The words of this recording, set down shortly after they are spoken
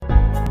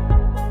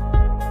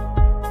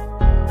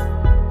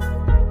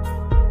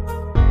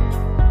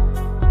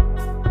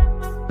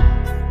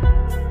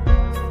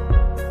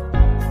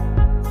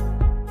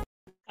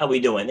How we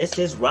doing? This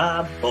is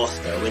Rob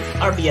Foster with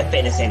RBF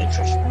Fitness and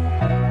Nutrition.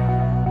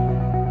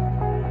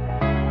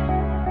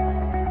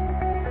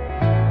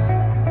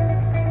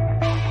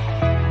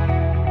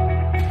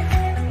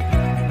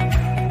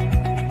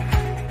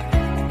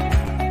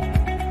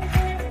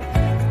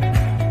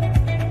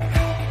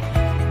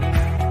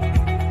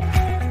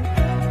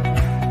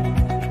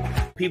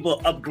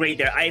 People upgrade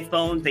their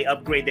iPhones, they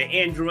upgrade their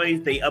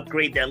Androids, they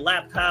upgrade their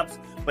laptops,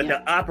 but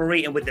they're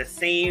operating with the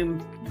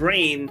same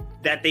brain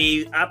that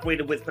they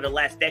operated with for the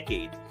last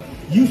decade.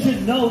 You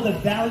should know the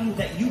value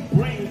that you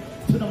bring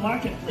to the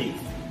marketplace.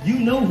 You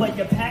know what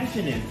your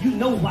passion is. You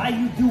know why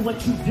you do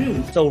what you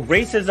do. So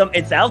racism,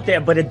 it's out there,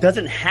 but it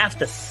doesn't have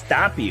to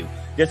stop you.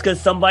 Just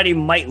because somebody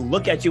might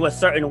look at you a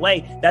certain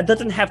way, that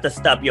doesn't have to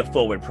stop your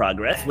forward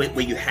progress.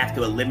 Where you have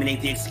to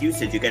eliminate the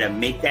excuses. You got to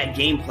make that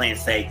game plan,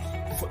 say,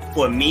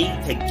 for me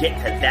to get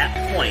to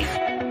that point.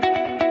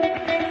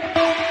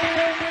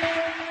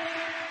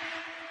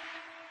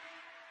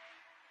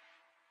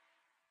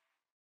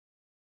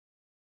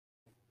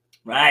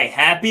 Right.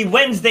 Happy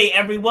Wednesday,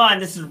 everyone.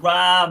 This is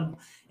Rob,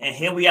 and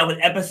here we are with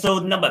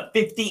episode number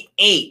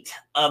 58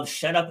 of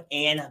Shut Up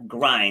and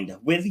Grind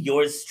with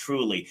yours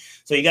truly.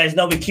 So you guys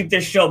know we keep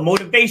this show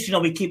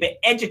motivational, we keep it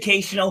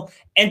educational,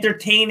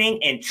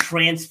 entertaining, and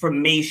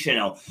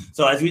transformational.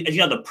 So as you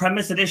know, the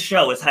premise of this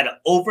show is how to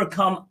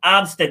overcome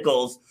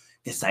obstacles.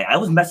 I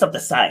always mess up the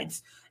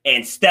sides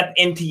and step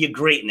into your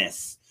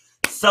greatness.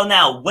 So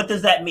now, what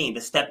does that mean,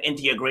 to step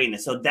into your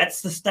greatness? So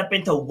that's to step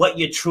into what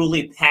you're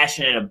truly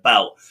passionate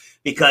about.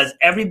 Because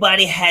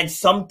everybody had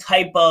some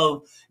type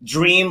of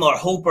dream or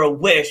hope or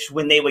wish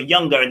when they were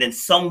younger, and then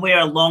somewhere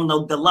along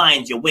the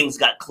lines, your wings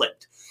got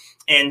clipped.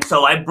 And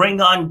so I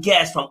bring on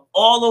guests from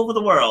all over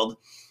the world,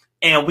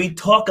 and we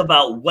talk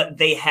about what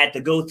they had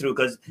to go through,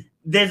 because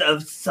there's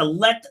a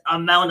select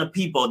amount of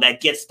people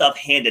that get stuff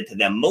handed to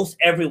them. Most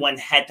everyone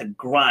had to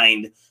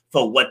grind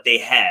for what they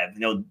have. You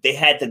know, they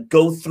had to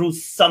go through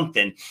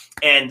something.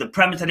 And the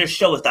premise of this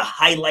show is to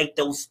highlight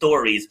those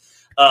stories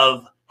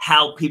of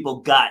how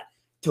people got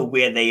to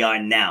where they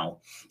are now.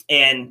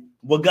 And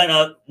we're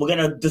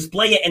gonna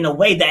display it in a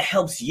way that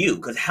helps you,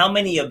 because how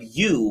many of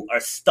you are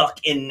stuck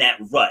in that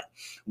rut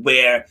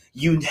where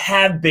you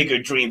have bigger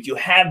dreams, you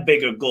have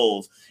bigger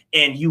goals,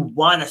 and you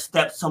want to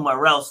step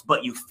somewhere else,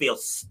 but you feel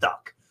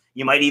stuck.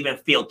 You might even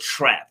feel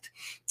trapped.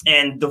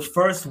 And the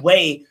first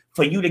way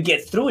for you to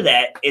get through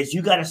that is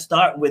you got to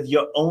start with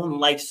your own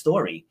life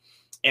story.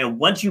 And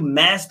once you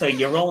master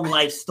your own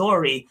life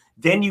story,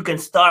 then you can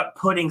start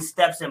putting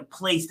steps in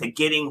place to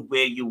getting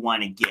where you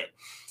want to get.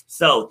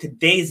 So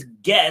today's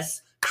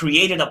guest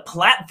created a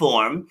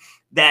platform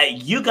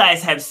that you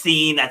guys have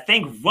seen, I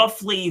think,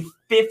 roughly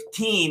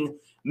 15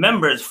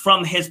 members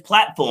from his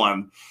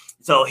platform.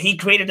 So he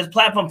created this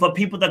platform for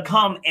people to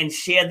come and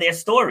share their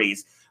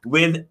stories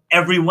with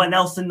everyone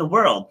else in the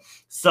world.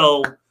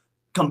 So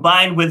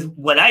combined with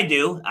what I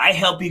do, I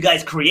help you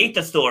guys create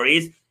the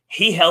stories.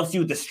 He helps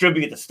you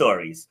distribute the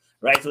stories,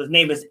 right? So his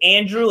name is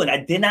Andrew, and I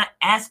did not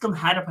ask him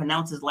how to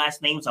pronounce his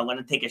last name, so I'm going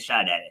to take a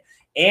shot at it.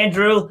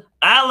 Andrew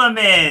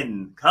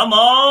Alleman, come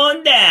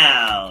on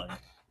down.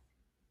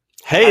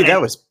 Hey, that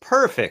was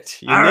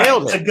perfect. You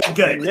nailed it.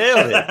 Good. You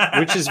nailed it,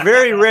 which is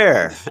very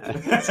rare.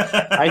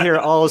 I hear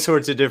all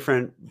sorts of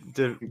different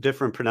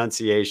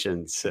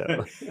pronunciations.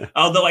 So,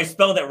 although I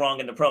spelled it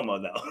wrong in the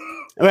promo, though.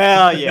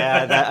 Well,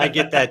 yeah, I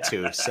get that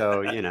too.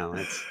 So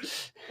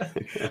it's.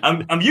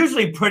 I'm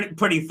usually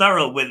pretty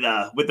thorough with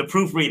the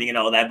proofreading and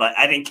all that, but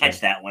I didn't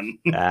catch that one.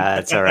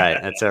 That's all right.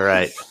 That's all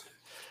right.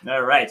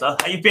 All right. So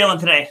how you feeling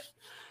today?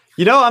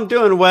 I'm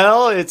doing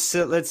well. It's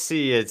let's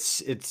see.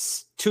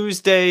 It's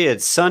Tuesday.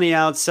 It's sunny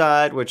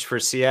outside, which for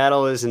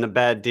Seattle isn't a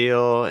bad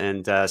deal.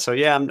 And so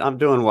yeah, I'm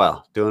doing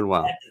well. Doing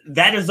well.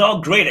 That is all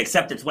great,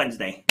 except it's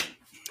Wednesday.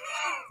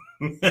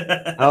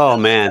 Oh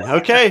man.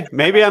 Okay.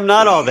 Maybe I'm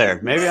not all there.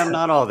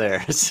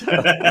 So.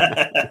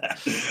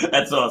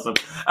 That's awesome.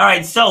 All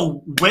right.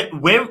 So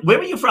where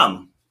were you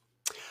from?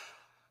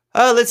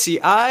 Let's see.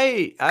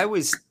 I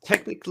was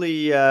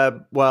technically, I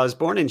was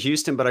born in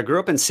Houston, but I grew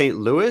up in St.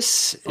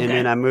 Louis, and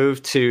then I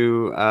moved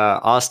to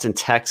Austin,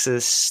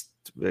 Texas,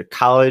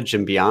 college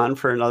and beyond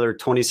for another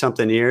 20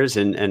 something years.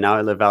 And now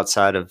I live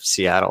outside of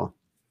Seattle.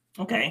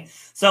 Okay.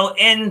 So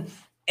in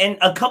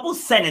a couple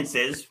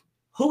sentences,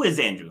 who is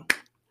Andrew?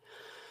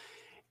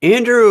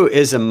 Andrew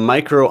is a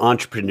micro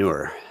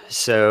entrepreneur.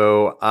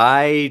 So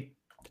I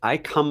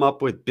come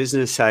up with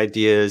business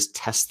ideas,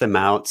 test them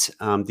out.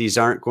 These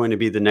aren't going to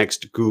be the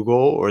next Google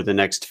or the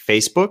next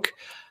Facebook.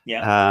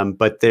 Yeah.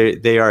 But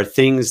they are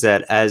things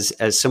that as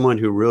someone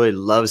who really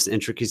loves the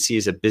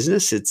intricacies of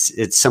business,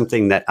 it's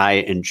something that I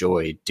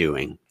enjoy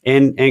doing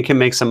and can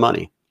make some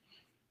money.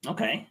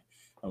 Okay.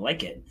 I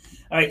like it.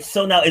 All right.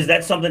 So now, is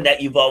that something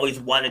that you've always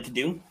wanted to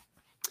do?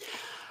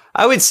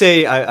 I would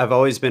say I've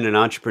always been an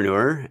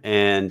entrepreneur,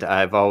 and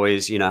I've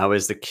always, I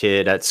was the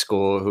kid at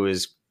school who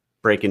was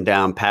breaking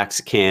down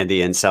packs of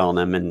candy and selling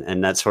them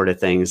and that sort of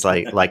things.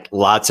 Like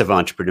lots of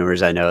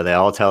entrepreneurs I know, they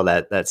all tell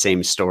that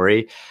same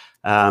story.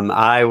 When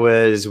I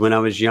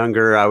was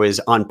younger, I was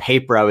on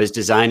paper, I was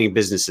designing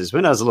businesses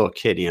when I was a little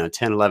kid,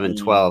 10, 11,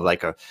 12,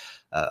 like a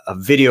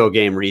video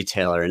game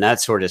retailer and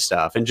that sort of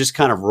stuff, and just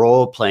kind of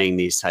role playing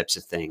these types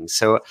of things.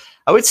 So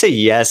I would say,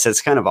 yes,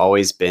 it's kind of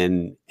always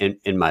been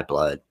in my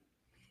blood.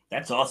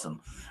 That's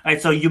awesome. All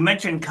right. So you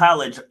mentioned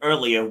college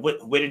earlier.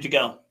 Where did you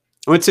go?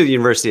 I went to the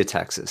University of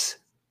Texas.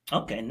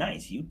 Okay,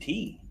 nice. UT.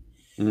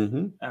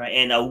 Mm-hmm. All right.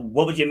 And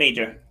what was your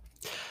major?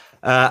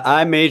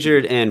 I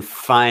majored in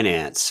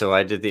finance, so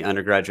I did the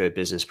undergraduate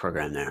business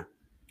program there.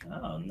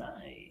 Oh,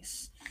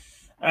 nice.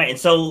 All right. And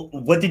so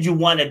what did you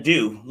want to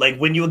do? Like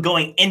when you were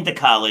going into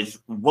college,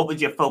 what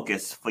was your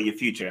focus for your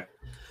future?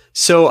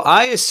 So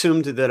I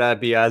assumed that I'd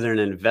be either an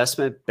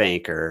investment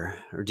banker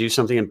or do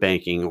something in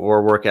banking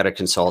or work at a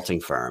consulting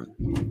firm.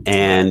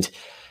 And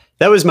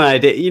that was my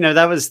idea.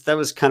 That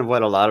was kind of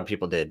what a lot of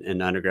people did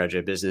in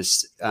undergraduate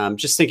business.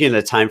 Just thinking of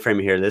the time frame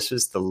here, this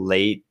was the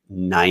late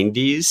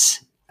 90s.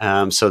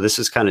 So this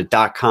was kind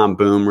of .com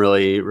boom,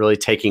 really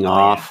taking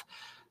off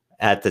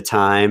at the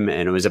time,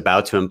 and it was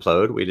about to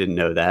implode. We didn't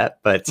know that,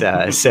 but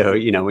so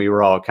we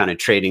were all kind of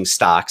trading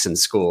stocks in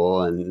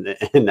school and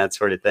that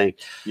sort of thing.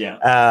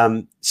 Yeah.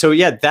 So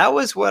yeah, that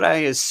was what I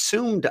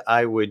assumed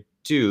I would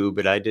do,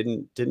 but I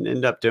didn't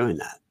end up doing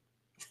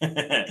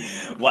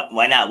that.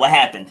 Why not? What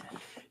happened?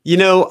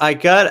 I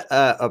got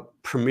a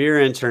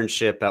premier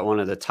internship at one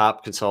of the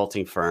top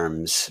consulting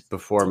firms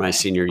before my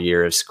senior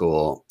year of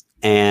school,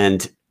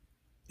 and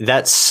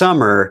that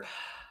summer,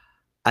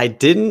 I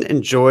didn't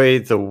enjoy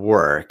the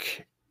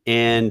work.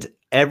 And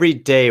every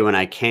day when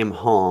I came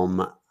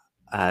home,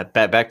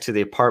 back to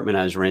the apartment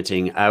I was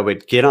renting, I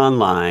would get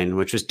online,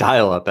 which was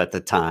dial-up at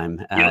the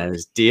time. It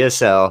was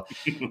DSL.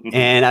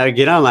 And I would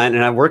get online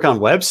and I'd work on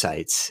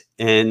websites.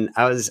 And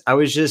I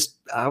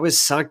was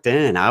sucked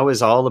in. I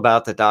was all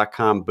about the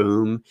 .com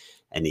boom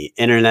and the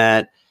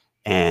internet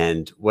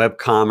and web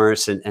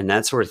commerce and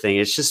that sort of thing.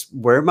 It's just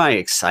where my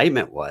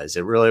excitement was.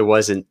 It really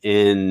wasn't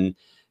in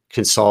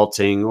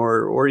consulting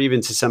or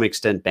even to some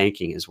extent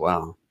banking as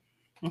well.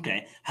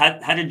 Okay.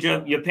 How did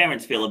your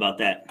parents feel about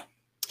that?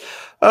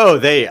 Oh,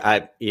 they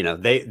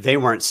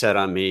weren't set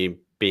on me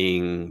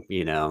being,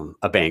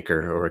 a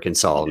banker or a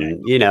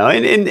consultant,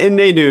 and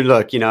they knew,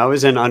 look, I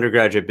was in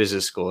undergraduate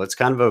business school. It's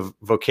kind of a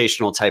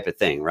vocational type of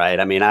thing, right?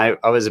 I mean, I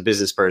was a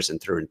business person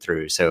through and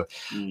through. So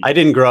I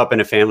didn't grow up in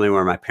a family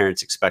where my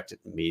parents expected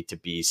me to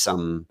be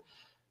some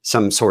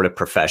sort of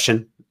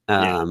profession.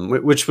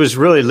 Which was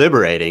really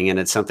liberating. And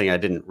it's something I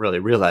didn't really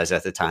realize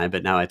at the time.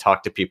 But now I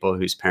talk to people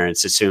whose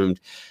parents assumed,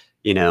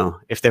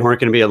 if they weren't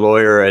going to be a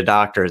lawyer or a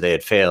doctor, they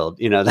had failed,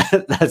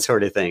 that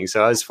sort of thing.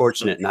 So I was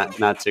fortunate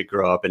not to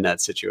grow up in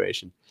that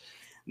situation.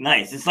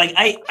 Nice. It's like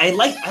I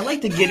like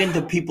to get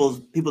into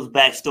people's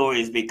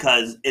backstories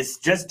because it's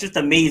just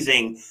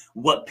amazing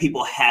what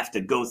people have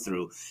to go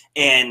through.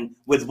 And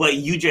with what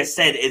you just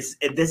said,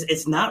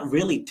 it's not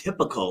really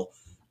typical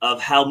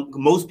of how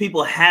most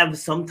people have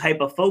some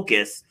type of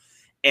focus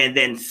and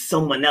then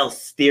someone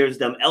else steers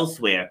them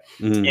elsewhere.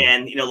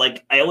 And,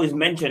 like I always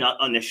mention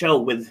on the show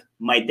with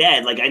my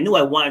dad, like I knew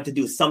I wanted to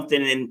do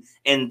something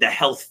in the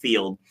health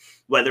field,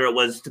 whether it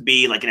was to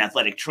be like an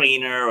athletic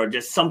trainer or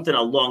just something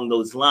along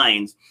those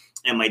lines.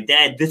 And my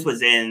dad, this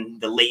was in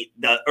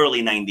the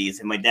early 90s.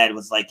 And my dad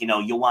was like,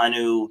 you want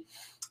to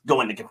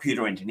go into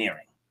computer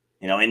engineering,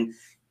 and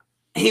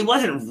he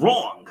wasn't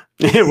wrong.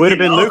 It would have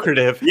been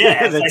lucrative.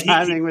 Yeah, the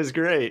timing was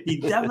great. He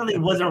definitely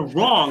wasn't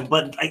wrong,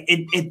 but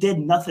it did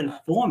nothing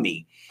for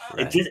me.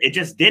 Right. It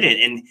just didn't.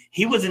 And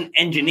he was an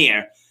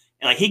engineer.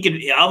 And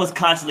I was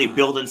constantly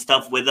building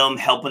stuff with him,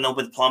 helping him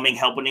with plumbing,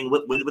 helping him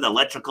with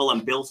electrical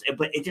and builds,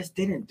 but it just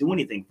didn't do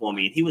anything for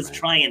me. And he was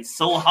trying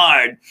so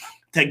hard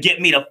to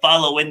get me to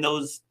follow in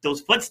those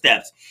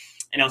footsteps.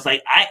 And I was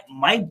like,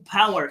 my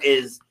power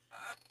is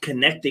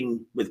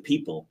connecting with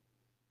people.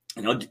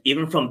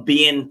 Even from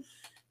being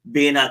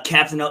a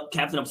captain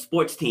of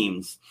sports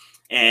teams,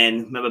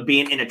 and remember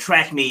being in a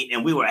track meet,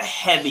 and we were a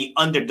heavy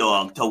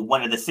underdog to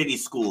one of the city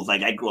schools.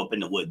 Like I grew up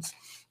in the woods,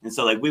 and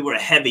so we were a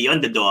heavy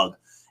underdog.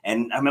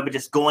 And I remember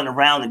just going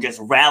around and just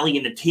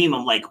rallying the team.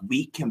 I'm like,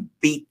 we can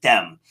beat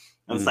them.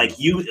 It was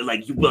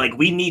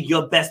we need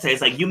your best.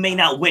 It's like, you may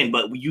not win,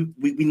 but we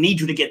need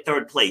you to get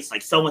third place.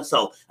 Like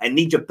so-and-so, I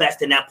need your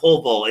best in that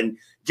pole vault, and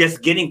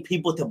just getting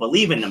people to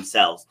believe in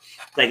themselves.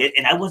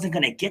 And I wasn't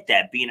going to get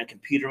that being a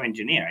computer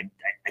engineer.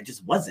 I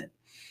just wasn't.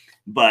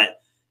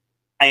 But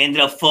I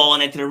ended up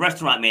falling into the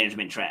restaurant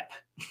management trap.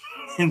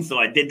 And so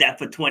I did that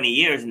for 20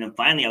 years. And then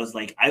finally I was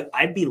like,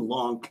 I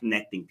belong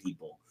connecting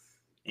people.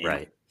 And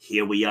right.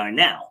 Here we are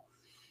now,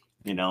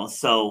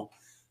 so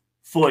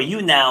for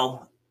you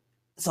now,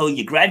 so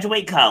you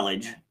graduate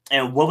college,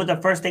 and what was the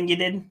first thing you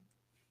did?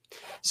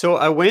 So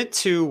I went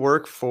to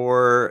work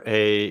for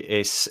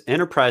a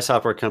enterprise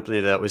software company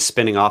that was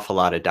spinning off a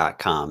lot of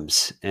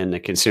 .coms in the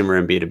consumer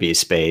and B2B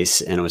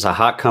space. And it was a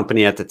hot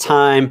company at the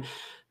time.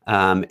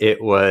 It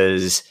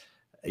was,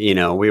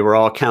 we were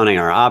all counting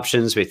our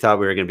options. We thought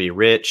we were going to be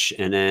rich.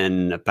 And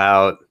then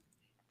about,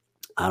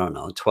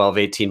 12,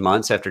 18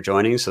 months after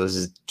joining, so this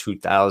is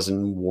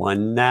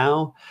 2001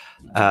 now,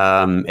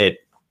 it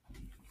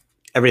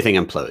everything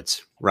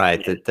implodes,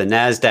 right? Yeah. The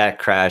NASDAQ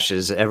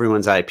crashes,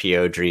 everyone's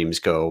IPO dreams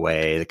go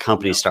away. The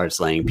company Yeah. starts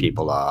laying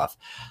people off.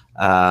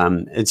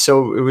 And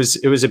so it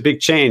was a big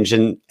change.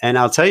 And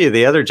I'll tell you,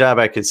 the other job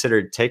I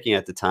considered taking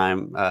at the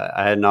time,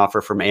 I had an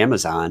offer from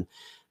Amazon.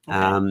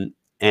 Okay.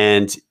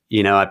 And,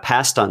 you know, I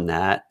passed on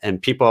that.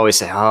 And people always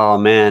say, oh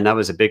man, that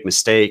was a big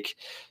mistake.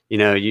 You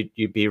know,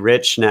 you'd be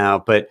rich now.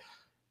 But,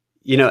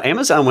 you know,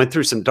 Amazon went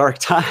through some dark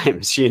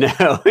times, you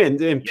know,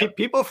 and Yep.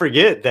 people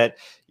forget that,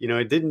 you know,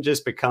 it didn't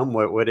just become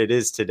what it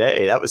is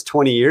today. That was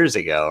 20 years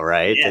ago,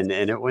 right? Yes.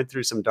 And it went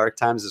through some dark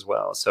times as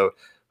well. So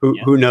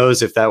Yep. who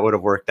knows if that would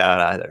have worked out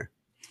either.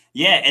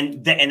 Yeah,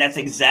 and that's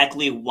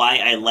exactly why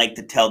I like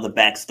to tell the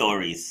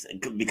backstories,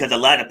 because a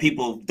lot of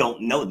people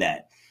don't know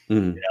that.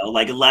 Mm. You know,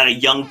 like a lot of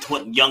young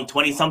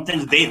 20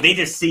 somethings, they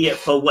just see it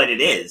for what it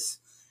is,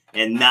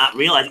 and not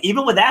realize.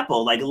 Even with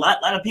Apple, like a lot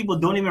of people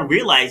don't even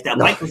realize that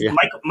Oh, yeah.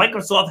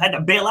 Microsoft had to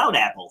bail out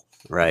Apple.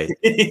 Right.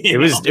 It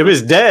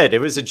was dead.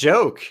 It was a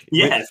joke.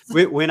 Yes.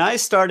 When I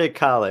started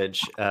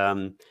college,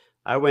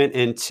 I went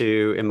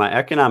in my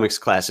economics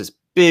classes,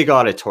 big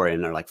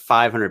auditorium. There are like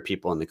 500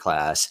 people in the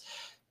class.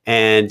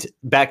 And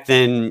back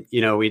then,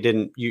 you know,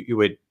 you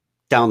would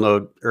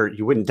download, or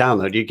you wouldn't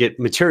download, you get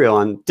material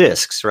on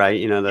discs, right?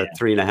 You know, the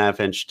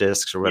 3.5-inch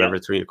discs or whatever,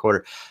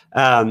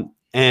 3.25.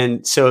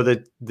 And so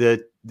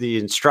the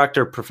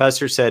instructor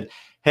professor said,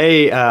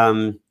 hey,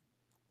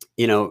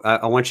 you know,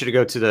 I want you to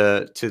go to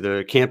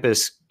the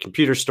campus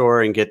computer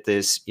store and get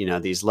this, you know,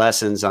 these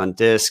lessons on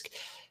disc.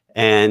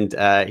 And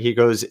he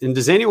goes, and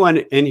does anyone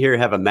in here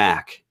have a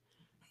Mac?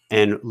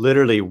 And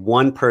literally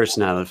one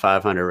person out of the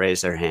 500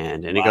 raised their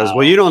hand. And he goes,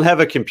 well, you don't have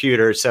a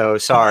computer, so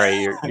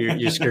sorry,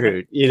 you're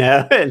screwed, you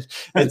know?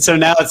 And so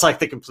now it's like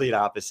the complete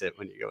opposite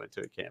when you go into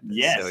a campus.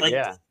 Yes. So, like,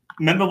 yeah.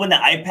 Remember when the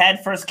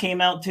iPad first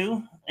came out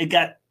too? It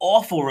got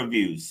awful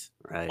reviews.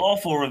 Right.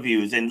 Awful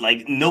reviews. And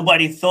like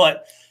nobody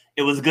thought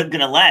it was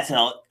gonna last.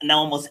 Now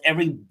almost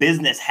every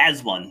business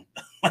has one.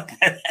 Like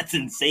that's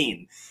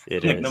insane.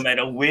 It like is. No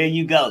matter where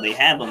you go, they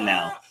have them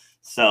now.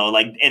 So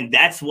like, and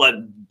that's what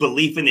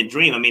belief in the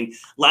dream. I mean,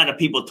 a lot of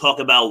people talk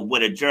about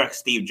what a jerk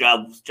Steve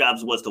Jobs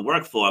was to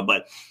work for,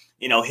 but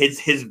you know,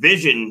 his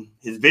vision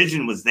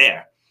was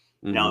there.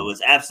 You know, it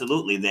was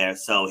absolutely there.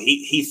 So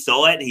he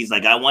saw it. He's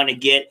like, I want to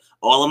get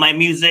all of my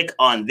music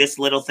on this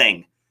little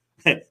thing.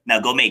 Now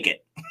go make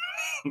it.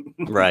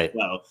 Right.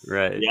 So,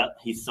 right. Yeah,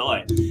 he saw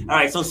it. All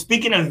right. So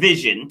speaking of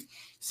vision,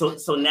 so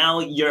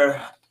now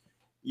you're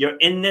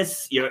in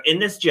this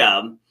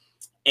job,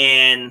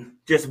 and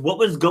just what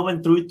was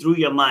going through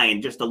your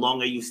mind just the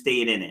longer you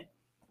stayed in it?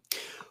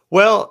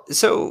 Well,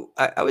 so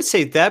I would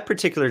say that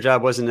particular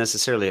job wasn't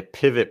necessarily a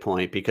pivot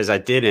point, because I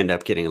did end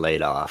up getting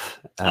laid off.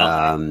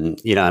 Okay.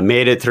 You know, I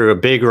made it through a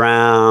big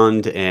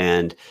round,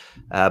 and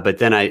but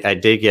then I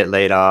did get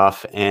laid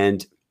off,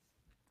 and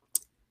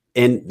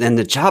then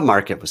the job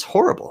market was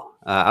horrible.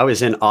 I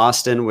was in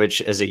Austin,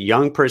 which as a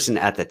young person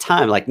at the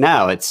time, like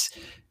now it's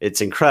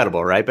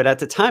incredible, right? But at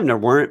the time, there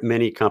weren't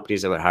many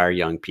companies that would hire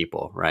young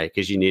people, right?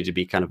 Because you need to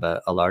be kind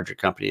of a larger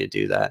company to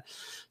do that.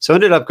 So I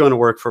ended up going to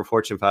work for a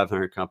Fortune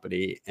 500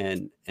 company,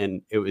 and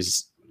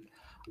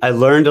I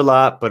learned a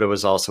lot, but it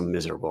was also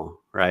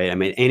miserable, right? I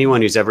mean,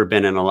 anyone who's ever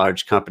been in a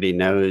large company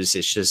knows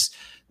it's just,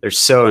 they're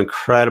so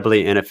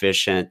incredibly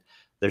inefficient.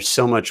 There's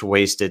so much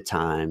wasted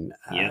time.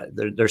 Yeah.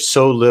 There's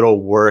so little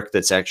work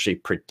that's actually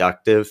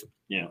productive.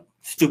 Yeah.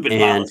 Stupid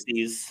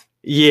policies.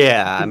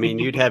 Yeah. I mean,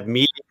 you'd have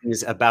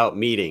meetings about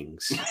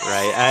meetings,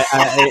 right?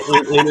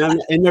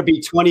 And there'd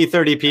be 20,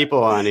 30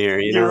 people on here,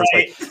 you know, You're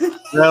right. Like,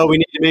 no, we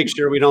need to make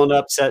sure we don't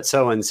upset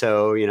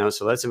so-and-so, you know,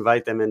 so let's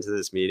invite them into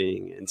this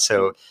meeting. And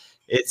so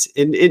it's,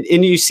 and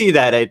you see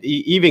that at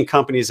even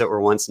companies that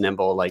were once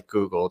nimble, like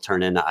Google,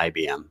 turn into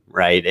IBM,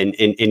 right? And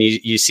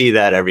you see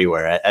that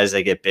everywhere as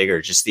they get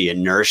bigger, just the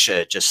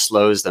inertia just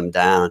slows them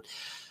down.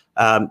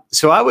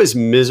 So I was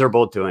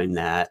miserable doing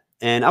that.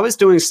 And I was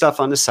doing stuff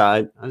on the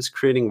side. I was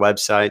creating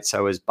websites.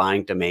 I was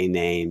buying domain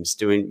names,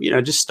 doing, you know,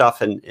 just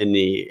stuff in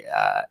the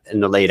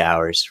late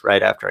hours,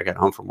 right after I got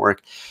home from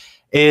work.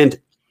 And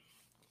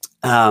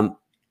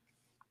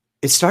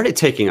it started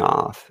taking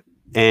off.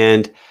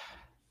 And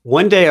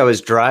one day I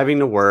was driving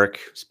to work.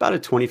 It's about a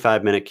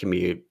 25-minute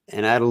commute,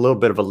 and I had a little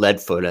bit of a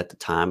lead foot at the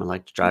time. I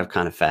like to drive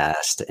kind of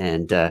fast,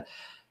 and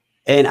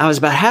I was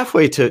about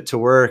halfway to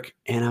work,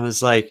 and I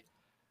was like,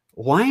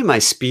 "Why am I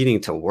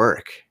speeding to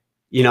work?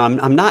 You know,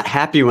 I'm not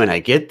happy when I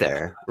get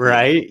there,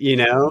 right? You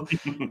know,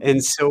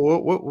 and so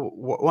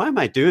why am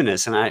I doing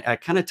this?" And I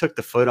kind of took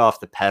the foot off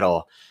the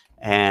pedal.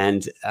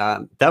 And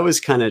that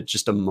was kind of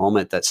just a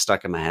moment that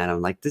stuck in my head.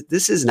 I'm like,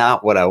 this is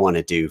not what I want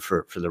to do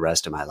for the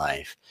rest of my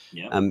life.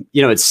 Yeah.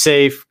 You know, it's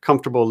safe,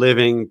 comfortable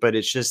living, but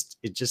it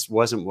just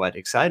wasn't what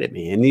excited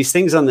me. And these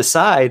things on the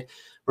side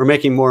were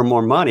making more and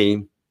more money.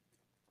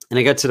 And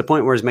I got to the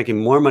point where I was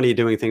making more money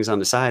doing things on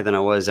the side than I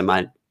was in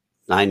my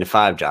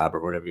 9-to-5 job, or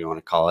whatever you want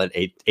to call it,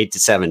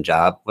 8-to-7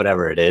 job,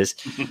 whatever it is.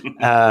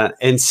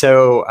 And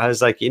so I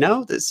was like, you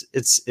know,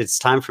 it's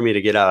time for me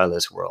to get out of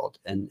this world.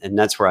 And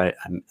that's where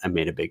I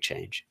made a big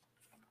change.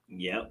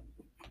 Yep.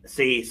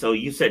 See, so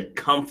you said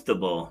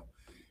comfortable,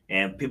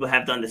 And people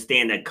have to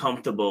understand that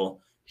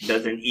comfortable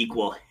doesn't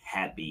equal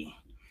happy.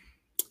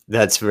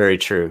 That's very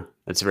true.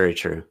 That's very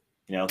true.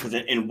 You know, because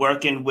in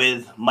working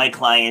with my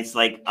clients,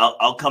 like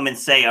I'll come and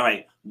say, all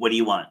right, what do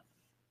you want?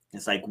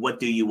 It's like, what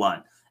do you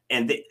want?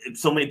 And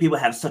so many people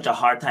have such a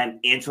hard time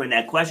answering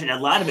that question. A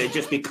lot of it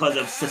just because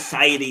of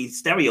society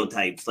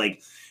stereotypes.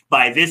 Like,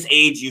 by this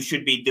age, you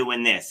should be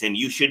doing this and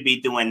you should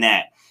be doing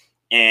that.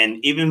 And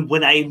even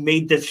when I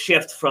made the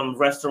shift from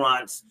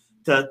restaurants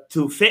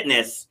to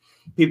fitness,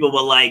 people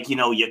were like, you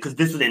know, because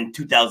this was in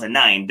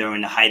 2009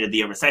 during the height of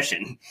the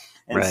recession.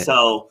 And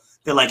so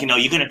they're like, you know,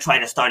 you're going to try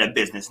to start a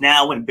business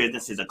now when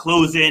businesses are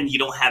closing. You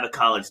don't have a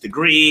college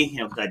degree, you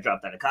know, because I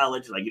dropped out of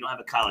college. Like, you don't have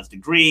a college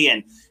degree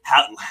and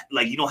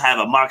you don't have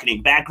a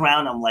marketing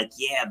background. I'm like,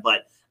 yeah,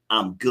 but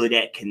I'm good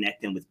at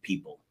connecting with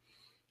people.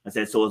 I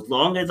said, so as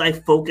long as I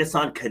focus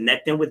on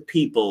connecting with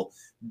people,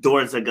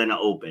 doors are going to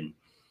open.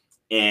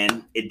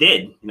 And it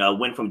did. You know, I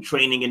went from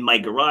training in my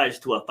garage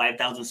to a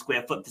 5,000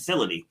 square foot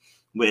facility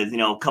with, you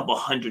know, a couple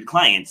hundred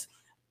clients.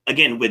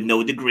 Again, with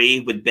no degree,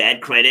 with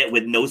bad credit,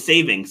 with no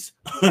savings.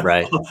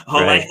 Right.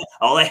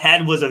 all I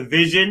had was a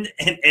vision,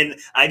 and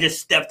I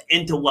just stepped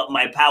into what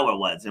my power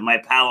was. And my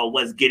power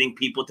was getting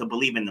people to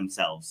believe in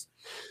themselves.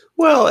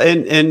 Well,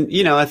 and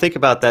you know, I think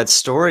about that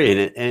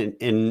story, and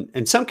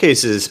in some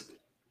cases,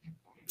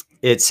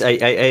 it's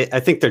I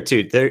think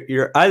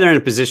you're either in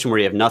a position where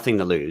you have nothing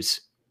to lose,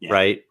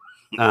 right?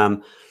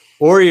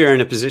 Or you're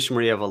in a position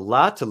where you have a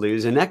lot to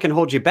lose, and that can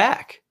hold you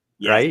back,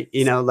 right?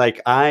 You know, like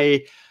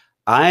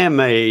I'm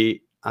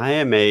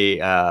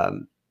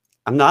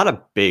not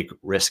a big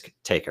risk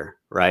taker,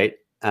 right?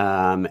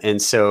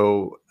 And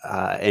so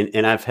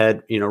I've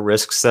had, you know,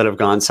 risks that have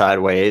gone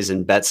sideways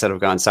and bets that have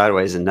gone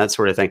sideways and that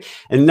sort of thing.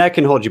 And that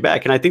can hold you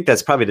back. And I think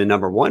that's probably the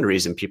number one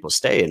reason people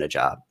stay in a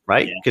job,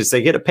 right? Because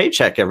they get a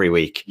paycheck every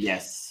week.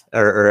 Yes.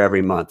 Or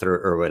every month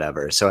or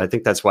whatever. So I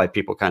think that's why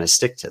people kind of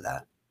stick to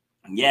that.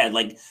 Yeah.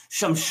 Like,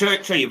 I'm sure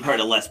you've heard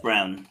of Les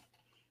Brown.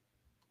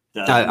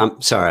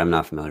 I'm sorry, I'm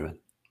not familiar with.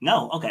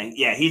 No. Okay.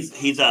 Yeah.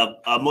 He's a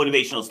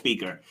motivational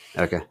speaker.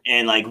 Okay.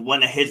 And like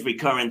one of his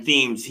recurrent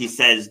themes, he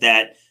says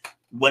that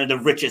one of the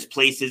richest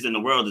places in the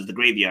world is the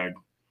graveyard.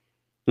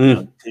 You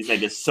know, it's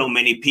like there's so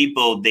many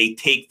people, they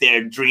take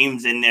their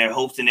dreams and their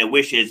hopes and their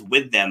wishes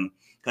with them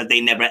because they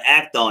never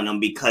act on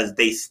them because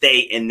they stay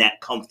in that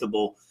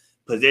comfortable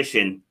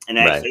position. And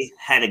I actually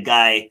had a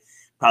guy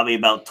probably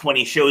about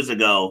 20 shows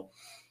ago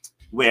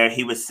where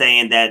he was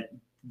saying that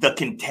the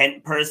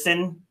content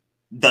person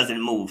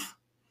doesn't move.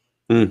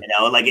 You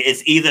know, like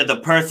it's either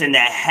the person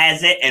that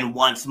has it and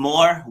wants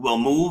more will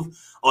move,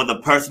 or the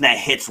person that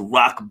hits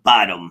rock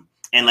bottom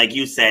and, like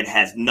you said,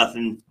 has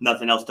nothing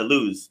else to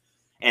lose,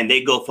 and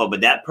they go for it. But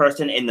that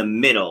person in the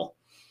middle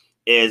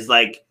is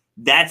like,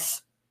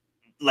 that's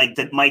like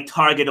my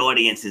target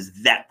audience is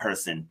that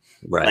person.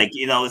 Right. Like,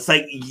 you know, it's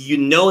like, you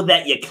know,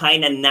 that you're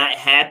kind of not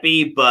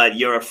happy, but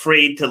you're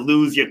afraid to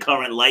lose your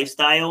current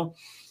lifestyle.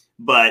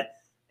 But,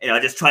 you know,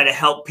 I just try to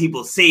help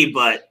people see,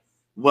 but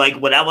like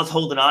what I was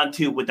holding on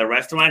to with the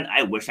restaurant,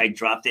 I wish I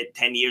dropped it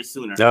 10 years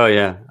sooner. Oh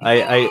yeah.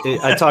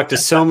 I talked to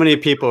so many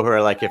people who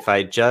are like, if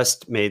I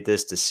just made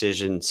this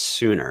decision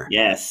sooner.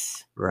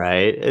 Yes.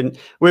 Right. And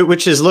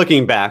which is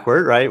looking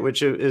backward, right?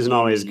 Which isn't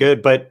always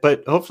good, but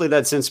hopefully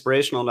that's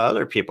inspirational to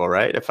other people,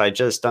 right? If I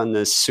just done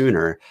this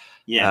sooner.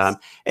 Yes.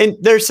 And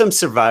there's some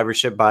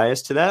survivorship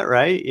bias to that,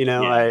 right? You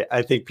know,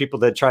 I think people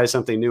that try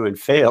something new and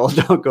fail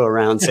don't go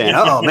around saying,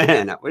 oh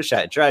man, I wish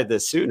I had tried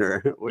this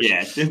sooner.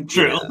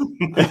 True.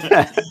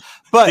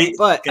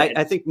 But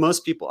I think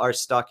most people are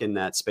stuck in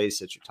that space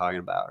that you're talking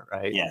about,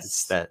 right? Yes.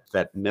 It's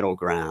that middle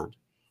ground.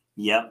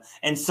 Yep.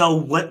 And so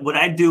what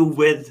I do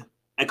with,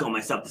 I call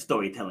myself the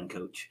storytelling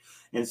coach.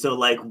 And so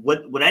like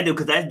what I do,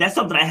 because that's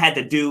something I had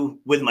to do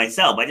with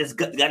myself. I just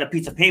got a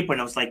piece of paper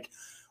and I was like,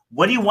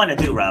 what do you want to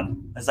do, Rob?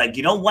 It's like,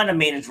 you don't want to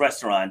manage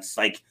restaurants.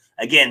 Like,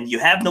 again, you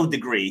have no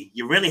degree.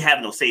 You really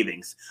have no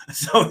savings.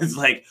 So it's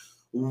like,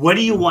 what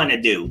do you want to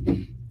do?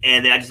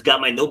 And then I just got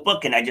my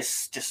notebook and I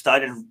just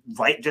started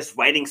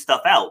writing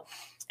stuff out.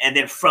 And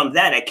then from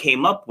that, I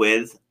came up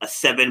with a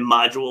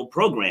 7-module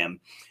program.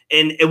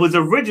 And it was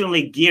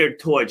originally geared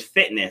towards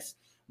fitness.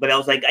 But I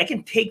was like, I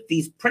can take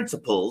these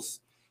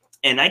principles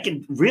and I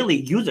can really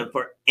use it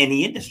for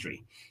any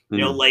industry. You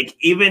know, like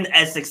even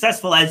as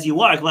successful as you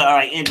are, like, all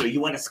right, Andrew,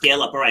 you want to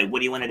scale up. All right, what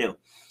do you want to do?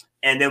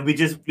 And then we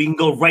can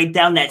go right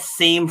down that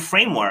same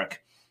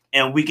framework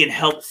and we can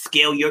help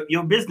scale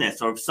your business.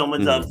 Or if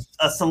someone's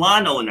a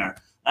salon owner,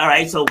 all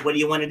right, so what do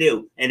you want to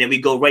do? And then we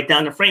go right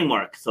down the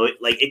framework. So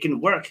it can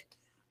work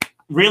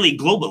really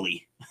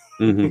globally,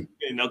 you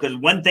know, because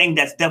one thing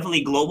that's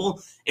definitely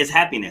global is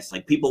happiness.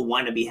 Like people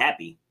want to be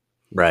happy.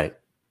 Right.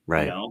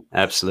 You know?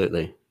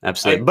 Absolutely.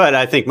 But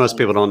I think most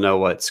people don't know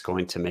what's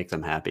going to make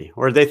them happy,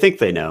 or they think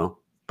they know,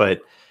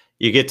 but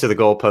you get to the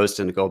goalpost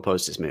and the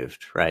goalpost is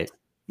moved. Right.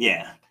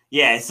 Yeah.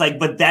 It's like,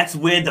 but that's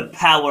where the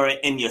power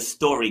in your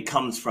story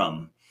comes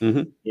from,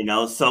 you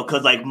know? So,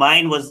 cause like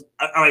mine was,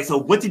 all right, so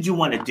what did you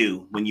want to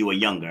do when you were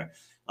younger?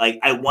 Like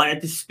I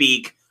wanted to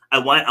speak. I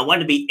wanted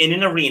to be in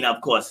an arena.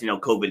 Of course,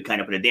 COVID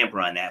kind of put a damper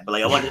on that, but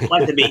like I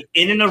wanted to be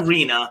in an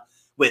arena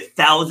with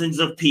thousands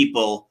of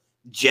people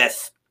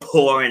just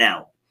pouring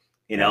out.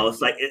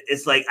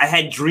 It's like I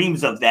had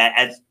dreams of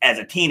that as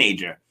a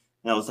teenager.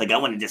 It's like I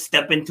wanted to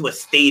step into a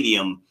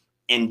stadium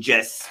and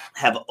just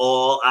have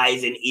all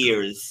eyes and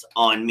ears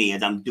on me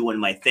as I'm doing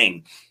my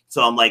thing.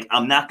 So I'm like,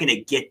 I'm not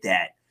gonna get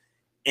that.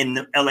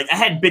 And like I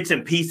had bits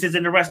and pieces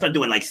in the restaurant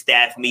doing like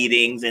staff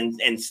meetings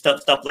and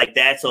stuff like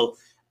that. So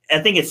I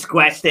think it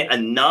scratched it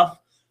enough,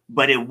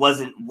 but it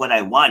wasn't what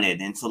I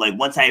wanted. And so like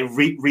once I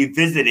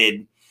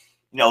revisited,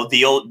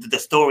 the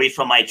stories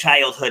from my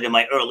childhood in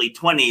my early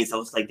 20s, I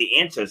was like, the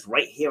answer is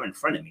right here in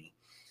front of me.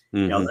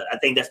 Mm-hmm. I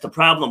think that's the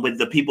problem with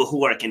the people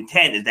who are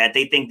content is that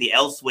they think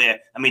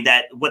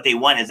that what they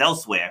want is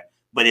elsewhere,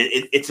 but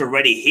it's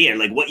already here.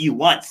 Like what you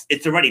want,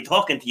 it's already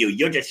talking to you.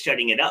 You're just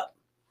shutting it up.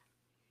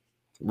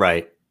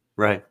 Right.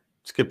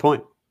 It's a good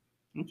point.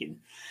 Thank you.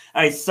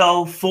 All right.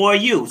 So for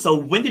you,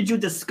 when did you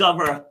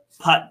discover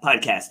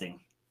podcasting?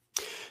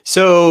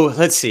 So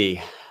let's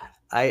see.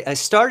 I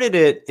started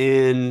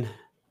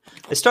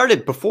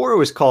before it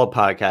was called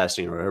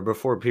podcasting or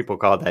before people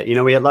called that.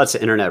 We had lots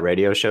of internet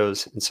radio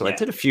shows. And so I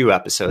did a few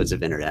episodes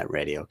of internet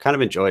radio, kind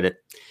of enjoyed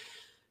it,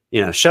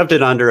 shoved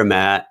it under a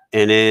mat.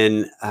 And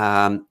then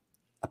I'm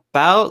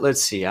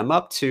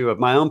up to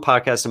my own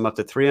podcast. I'm up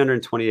to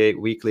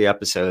 328 weekly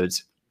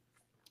episodes.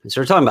 So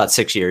we're talking about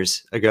 6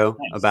 years ago,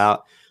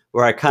 about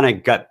where I kind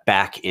of got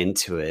back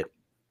into it.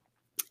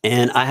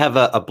 And I have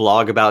a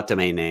blog about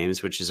domain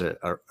names, which is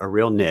a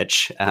real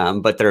niche.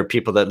 But there are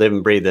people that live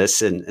and breathe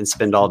this and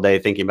spend all day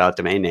thinking about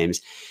domain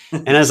names.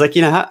 And I was like,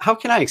 how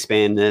can I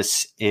expand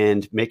this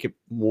and make it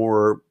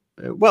more,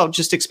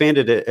 just expand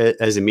it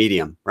as a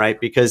medium, right?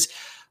 Because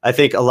I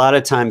think a lot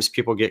of times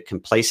people get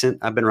complacent.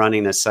 I've been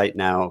running this site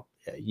now.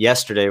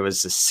 Yesterday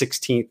was the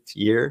 16th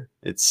year.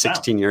 It's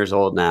 16 years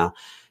old now.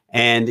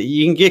 And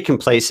you can get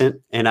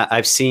complacent. And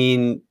I've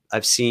seen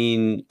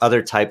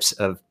other types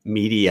of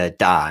media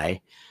die.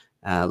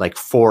 Like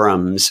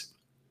forums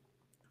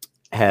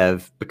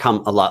have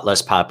become a lot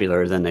less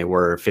popular than they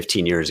were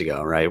 15 years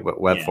ago, right?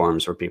 Web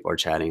forums where people are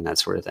chatting, that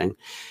sort of thing.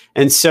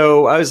 And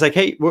so I was like,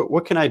 hey,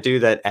 what can I do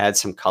that adds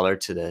some color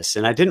to this?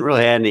 And I didn't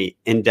really have any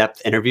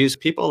in-depth interviews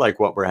with people like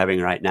what we're having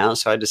right now.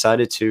 So I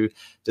decided to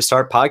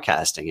start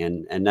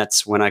podcasting, and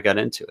that's when I got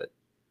into it.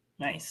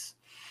 Nice.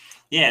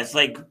 Yeah, it's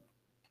like,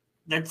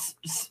 that's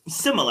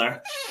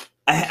similar.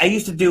 I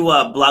used to do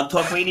Blog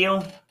Talk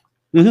Radio.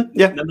 Mm-hmm,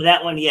 yeah. Remember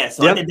that one? Yeah.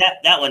 So I did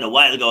that one a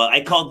while ago.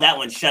 I called that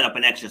one "Shut Up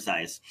and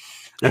Exercise."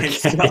 Okay.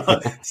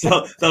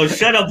 So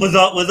 "Shut Up" was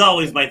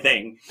always my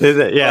thing.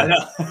 Yeah.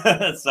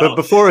 But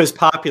before it was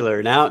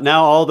popular.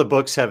 Now all the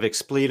books have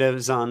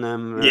expletives on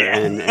them.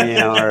 And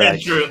are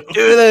like, do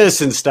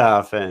this and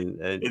stuff. And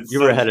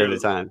you were ahead of the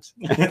times.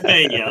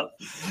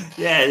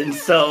 Yeah. And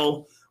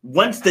so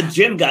once the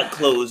gym got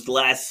closed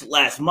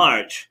last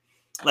March,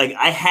 like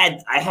I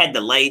had the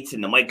lights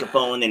and the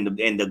microphone and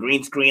the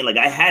green screen. Like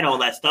I had all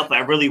that stuff. I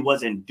really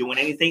wasn't doing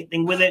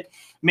anything with it.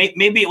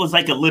 Maybe it was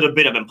like a little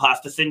bit of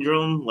imposter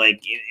syndrome.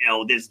 Like,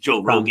 there's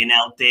Joe Rogan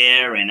out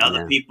there and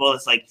other people.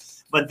 It's like,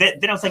 but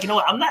then I was like,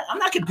 what? I'm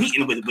not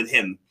competing with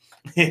him.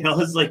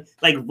 It's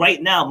like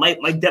right now, my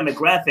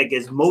demographic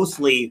is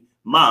mostly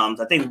moms.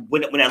 I think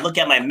when I look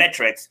at my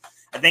metrics,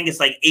 I think it's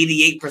like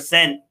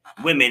 88%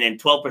 women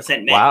and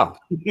 12% men. Wow.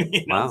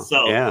 Wow.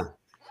 So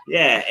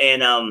yeah.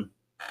 And,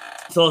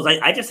 so I was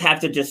like, I just have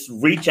to just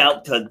reach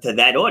out to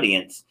that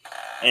audience.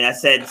 And I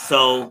said,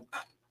 so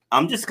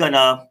I'm just going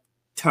to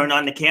turn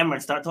on the camera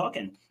and start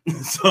talking.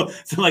 so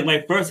like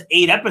my first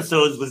 8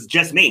 episodes was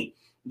just me,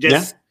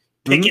 just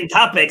picking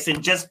topics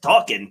and just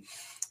talking.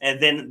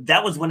 And then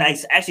that was when I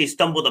actually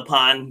stumbled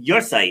upon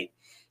your site.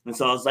 And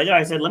so I was like, all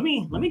right, I said, let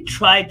me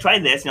try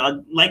this.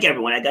 Like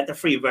everyone, I got the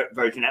free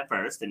version at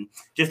first and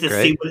just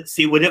to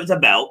see what it was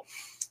about.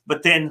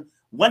 But then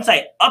once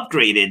I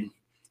upgraded,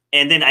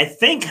 and then I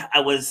think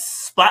I was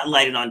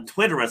spotlighted on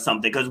Twitter or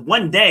something, because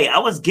one day I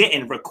was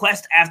getting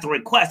request after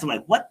request. I'm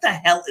like, what the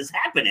hell is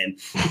happening?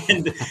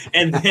 and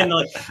then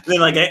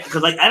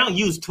because I don't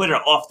use Twitter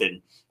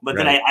often, but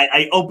then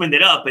I opened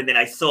it up and then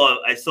I saw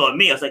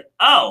me. I was like,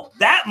 oh,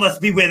 that must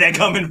be where they're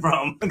coming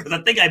from, because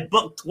I think I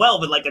booked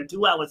 12 in like a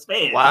 2-hour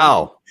span.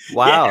 Wow,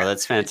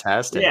 that's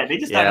fantastic. Yeah, they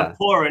just started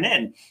pouring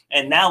in,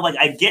 and now like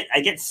I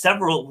get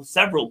several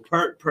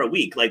per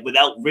week, like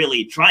without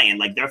really trying.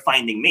 Like they're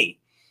finding me.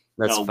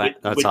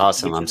 That's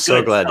awesome. I'm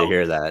so glad to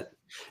hear that.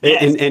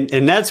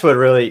 And that's what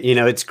really,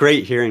 it's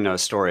great hearing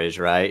those stories,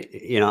 right?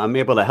 I'm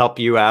able to help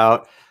you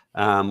out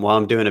while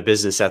I'm doing a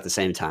business at the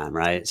same time,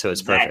 right? So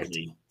it's perfect.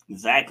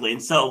 Exactly.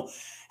 And so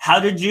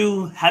how did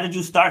you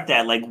start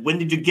that? Like, when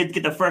did you get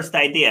the first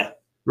idea?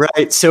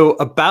 Right. So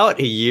about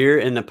a year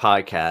into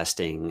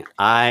podcasting,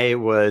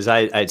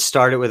 I'd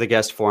started with a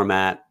guest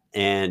format.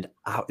 And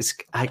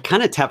I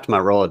kind of tapped my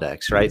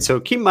Rolodex, right?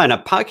 So keep in mind,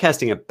 I'm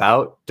podcasting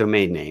about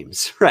domain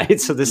names, right?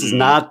 So this is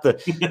not the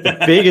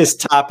biggest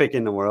topic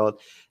in the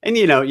world. And,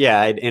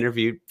 I'd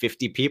interviewed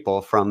 50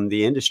 people from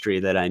the industry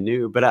that I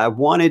knew, but I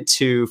wanted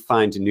to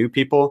find new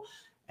people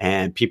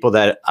and people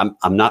that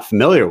I'm not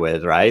familiar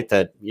with, right?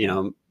 That,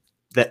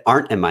 that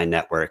aren't in my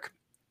network.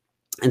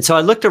 And so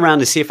I looked around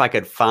to see if I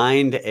could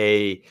find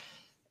a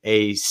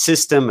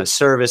system, a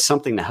service,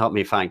 something to help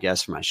me find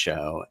guests for my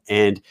show.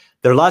 And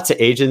there are lots of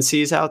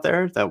agencies out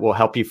there that will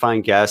help you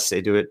find guests.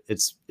 They do it.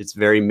 It's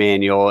very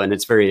manual and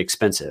it's very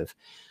expensive.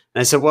 And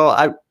I said,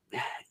 well,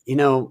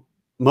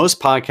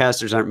 most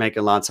podcasters aren't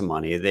making lots of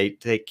money.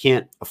 They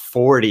can't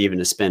afford even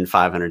to spend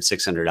 $500,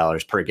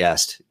 $600 per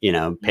guest,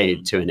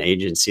 paid to an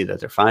agency that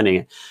they're finding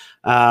it.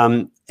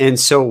 And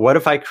so what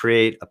if I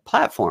create a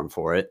platform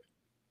for it?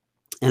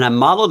 And I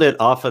modeled it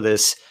off of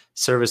this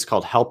service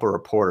called Help a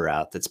Reporter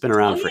Out that's been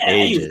around for ages.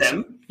 I use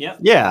them. Yeah.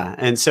 Yeah.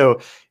 And so,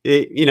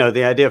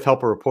 the idea of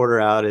Help a Reporter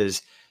Out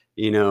is,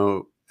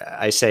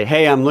 I say,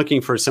 hey, I'm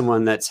looking for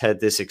someone that's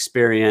had this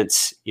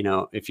experience.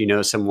 If you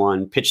know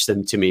someone, pitch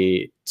them to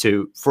me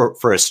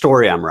for a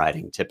story I'm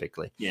writing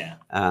typically. Yeah.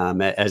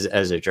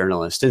 As a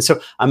journalist. And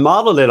so I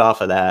modeled it off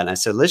of that. And I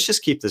said, let's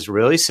just keep this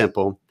really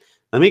simple.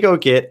 Let me go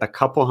get a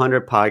couple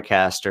hundred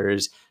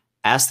podcasters,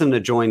 ask them to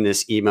join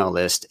this email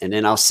list, and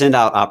then I'll send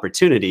out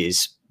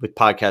opportunities with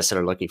podcasts that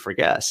are looking for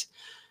guests.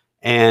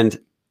 And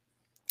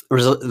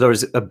there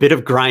was a bit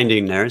of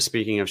grinding there.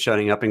 Speaking of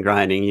shutting up and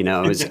grinding,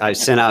 I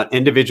sent out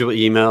individual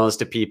emails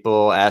to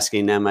people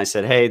asking them, I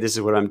said, hey, this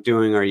is what I'm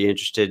doing. Are you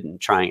interested in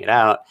trying it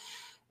out?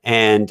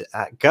 And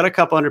I got a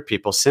couple hundred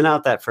people, sent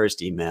out that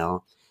first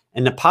email.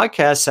 And the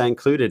podcasts I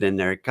included in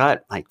there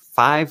got like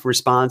 5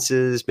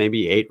 responses,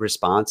 maybe 8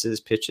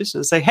 responses, pitches.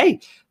 And I say, hey,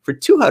 for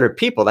 200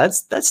 people,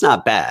 that's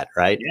not bad,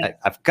 right? Yeah.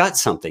 I've got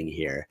something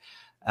here.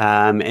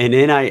 And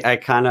then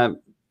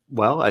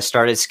I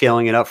started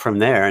scaling it up from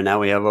there. And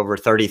now we have over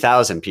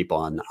 30,000 people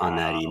on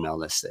that email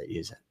list that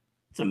use it.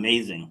 It's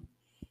amazing.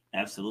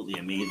 Absolutely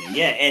amazing.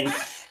 Yeah. And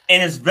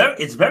it's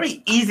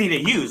very easy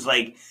to use.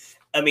 Like,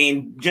 I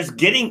mean, just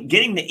getting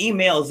the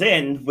emails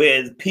in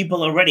with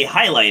people already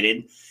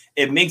highlighted,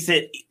 it makes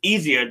it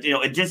easier.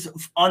 It just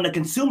on the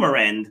consumer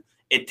end,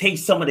 it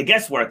takes some of the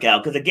guesswork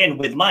out. Because again,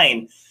 with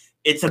mine,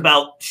 it's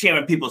about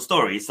sharing people's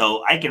stories.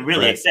 So I can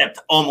really accept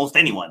almost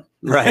anyone.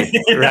 Right.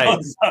 Right.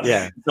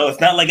 So it's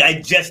not like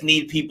I just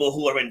need people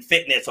who are in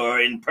fitness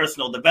or in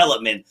personal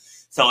development.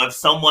 So if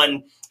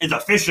someone is a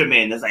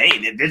fisherman, it's like,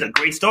 hey, there's a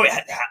great story.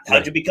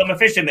 How'd you become a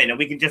fisherman? And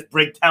we can just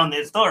break down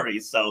their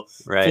stories. So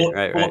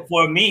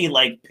for me,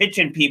 like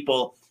pitching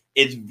people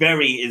is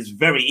very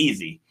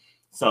easy.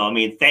 So, I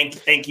mean,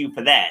 thank you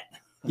for that.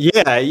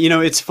 Yeah.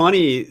 It's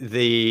funny.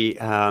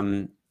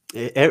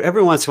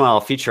 Every once in a while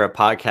I'll feature a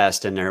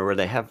podcast in there where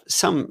they have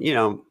some,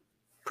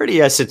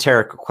 pretty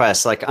esoteric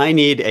requests. Like I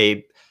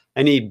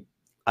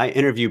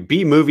interview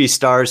B movie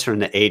stars from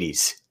the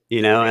 80s,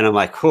 and I'm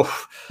like,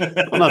 oh,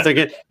 I'm not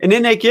thinking. And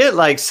then they get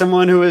like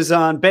someone who was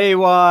on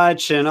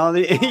Baywatch and all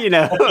the,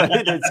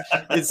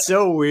 it's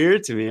so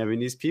weird to me. I mean,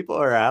 these people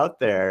are out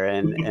there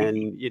and,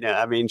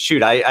 I mean,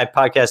 shoot, I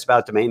podcast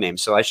about domain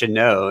names, so I should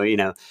know,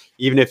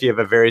 even if you have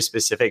a very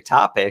specific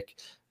topic,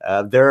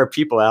 there are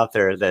people out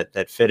there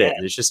that fit it.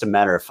 And it's just a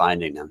matter of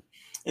finding them.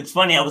 It's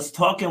funny. I was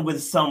talking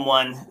with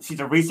someone.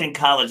 She's a recent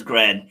college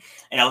grad.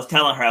 And I was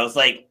telling her, I was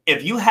like,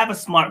 if you have a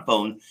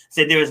smartphone,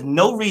 said there is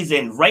no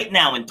reason right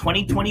now in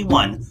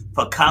 2021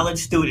 for college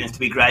students to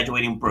be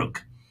graduating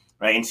broke.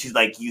 Right. And she's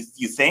like, you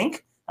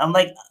think? I'm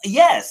like,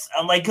 yes.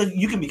 I'm like, because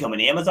you can become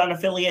an Amazon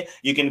affiliate.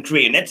 You can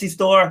create an Etsy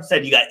store.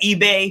 Said you got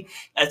eBay.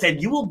 I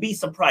said, you will be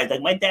surprised.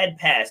 Like my dad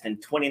passed in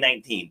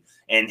 2019.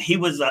 And he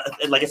was,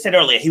 like I said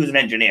earlier, he was an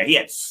engineer. He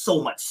had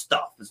so much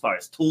stuff as far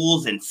as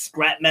tools and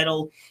scrap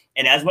metal.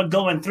 And as we're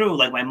going through,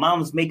 like my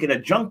mom's making a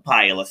junk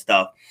pile of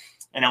stuff.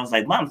 And I was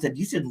like, Mom, said,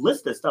 you should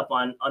list this stuff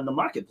on the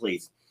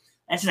marketplace.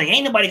 And she's like,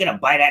 ain't nobody going to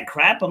buy that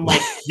crap. I'm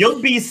like,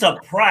 you'll be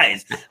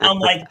surprised. I'm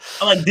like,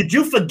 did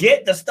you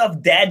forget the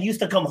stuff Dad used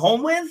to come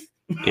home with?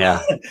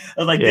 Yeah. I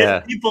was like,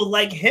 there's people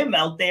like him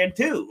out there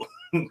too.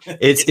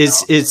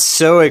 It's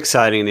so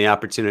exciting, the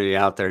opportunity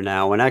out there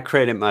now. When I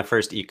created my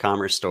first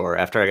e-commerce store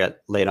after I got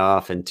laid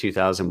off in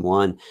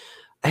 2001,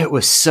 it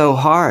was so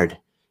hard.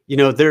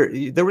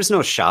 There was no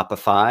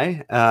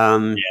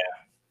Shopify.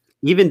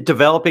 Even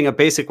developing a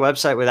basic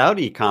website without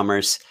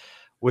e-commerce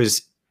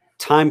was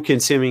time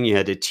consuming. You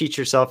had to teach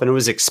yourself, and it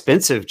was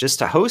expensive. Just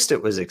to host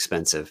it was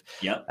expensive.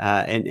 Yep.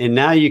 And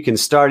now you can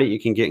start it. You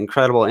can get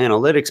incredible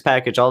analytics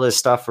package, all this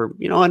stuff for,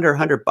 under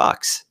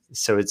 $100.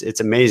 So it's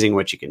amazing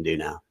what you can do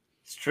now.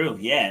 It's true.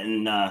 Yeah.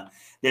 And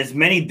there's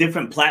many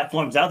different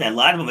platforms out there. A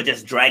lot of them are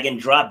just drag and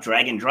drop.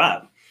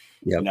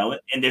 Yep.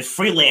 And there's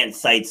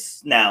freelance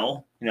sites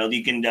now,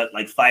 you can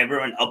like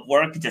Fiverr and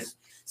Upwork, just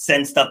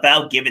send stuff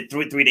out, give it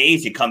 3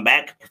 days, you come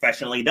back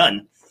professionally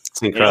done.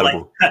 It's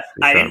incredible.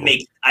 I didn't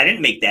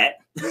make that.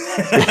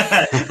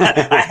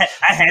 I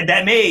had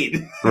that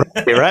made.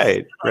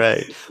 Right.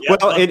 Yeah,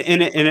 well, and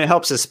it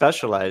helps us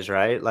specialize,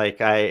 right? Like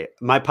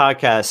my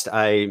podcast,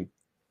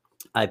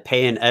 I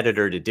pay an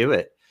editor to do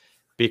it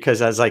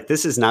because I was like,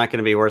 this is not going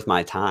to be worth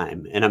my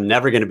time. And I'm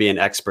never going to be an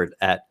expert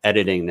at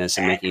editing this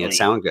and making it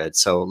sound good.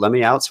 So let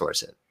me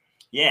outsource it.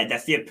 Yeah,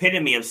 that's the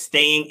epitome of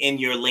staying in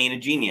your lane of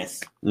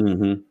genius.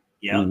 Mm-hmm.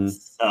 Yeah. Mm-hmm.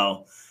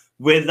 So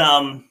with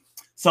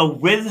So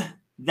with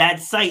that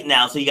site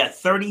now, so you got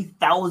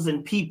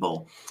 30,000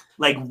 people.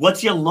 Like,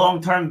 what's your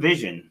long-term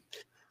vision?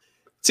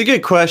 It's a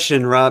good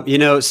question, Rob.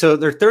 So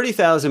there are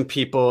 30,000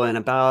 people and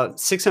about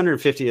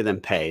 650 of them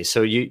pay.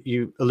 So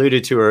you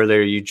alluded to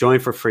earlier, you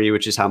join for free,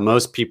 which is how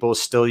most people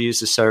still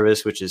use the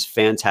service, which is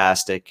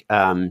fantastic.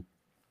 And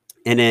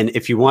then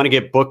if you want to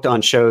get booked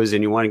on shows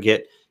and you want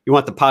the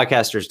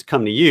podcasters to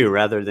come to you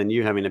rather than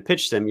you having to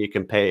pitch them, you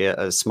can pay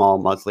a small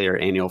monthly or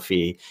annual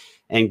fee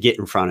and get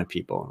in front of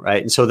people,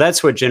 right? And so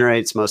that's what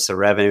generates most of the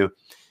revenue.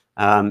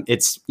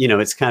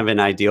 It's kind of an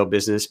ideal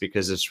business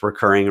because it's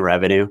recurring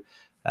revenue.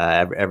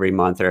 Every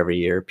month or every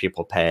year,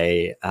 people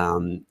pay,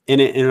 and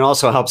it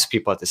also helps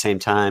people at the same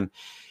time.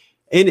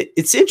 And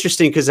it's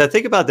interesting because I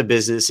think about the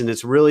business, and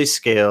it's really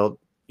scaled,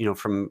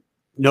 from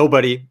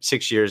nobody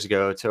 6 years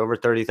ago to over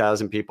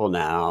 30,000 people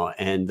now,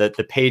 and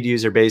the paid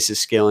user base is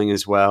scaling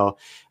as well.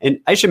 And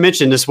I should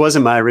mention, this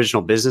wasn't my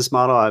original business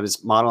model. I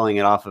was modeling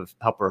it off of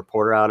Help a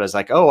Reporter Out. I was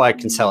like, oh, I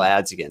can sell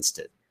ads against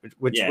it,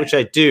 which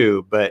I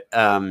do, but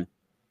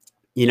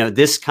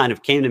this kind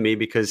of came to me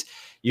because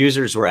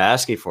users were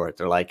asking for it.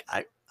 They're like,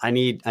 I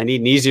need an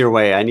easier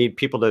way. I need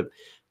people to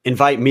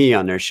invite me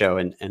on their show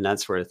and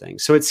that sort of thing.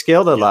 So it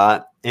scaled a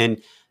lot.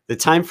 And the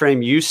time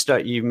frame you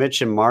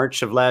mentioned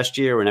March of last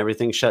year when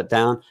everything shut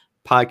down,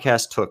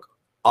 podcasts took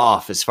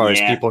off as far as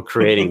people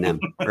creating them,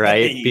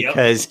 right?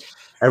 Because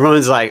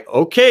everyone's like,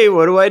 okay,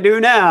 what do I do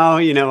now?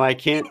 I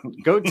can't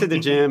go to the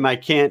gym. I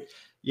can't,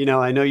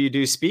 I know you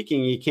do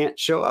speaking. You can't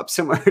show up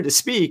somewhere to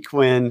speak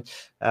when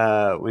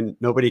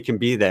nobody can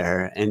be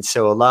there. And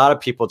so a lot of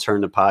people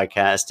turn to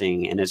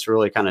podcasting, and it's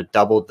really kind of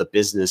doubled the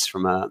business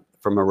from a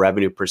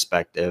revenue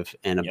perspective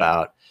in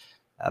about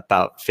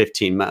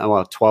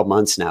 12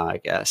 months now, I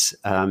guess.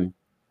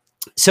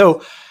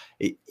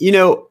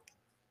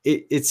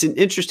 It's an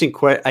interesting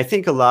question. I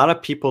think a lot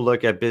of people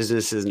look at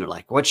businesses and they're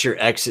like, what's your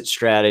exit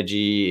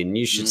strategy? And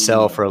you should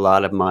sell for a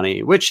lot of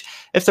money, which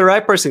if the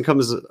right person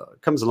comes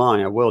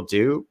along, I will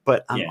do.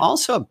 But I'm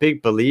also a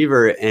big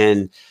believer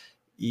in,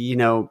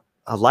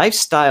 a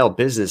lifestyle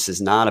business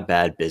is not a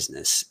bad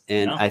business.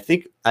 And I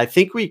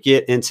think we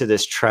get into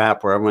this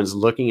trap where everyone's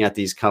looking at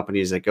these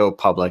companies that go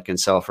public and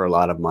sell for a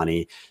lot of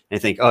money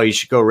and think, oh, you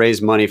should go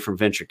raise money from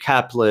venture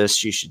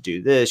capitalists. You should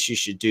do this, you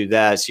should do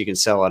that, so you can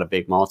sell at a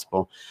big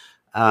multiple.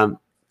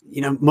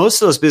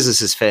 Most of those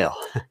businesses fail.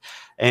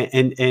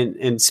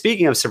 And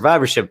speaking of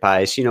survivorship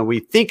bias, we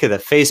think of the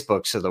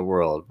Facebooks of the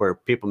world where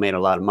people made a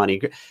lot of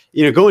money.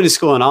 Going to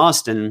school in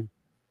Austin,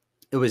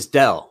 it was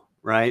Dell,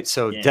 right?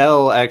 So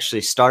Dell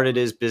actually started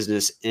his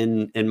business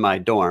in my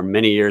dorm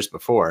many years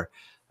before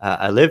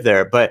I lived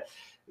there. But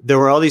there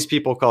were all these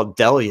people called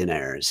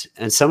Dellionaires,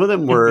 and some of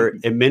them were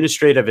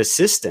administrative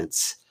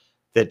assistants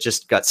that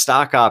just got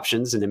stock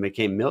options and then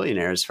became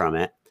millionaires from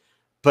it.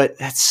 But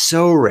that's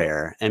so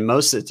rare. And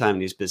most of the time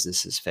these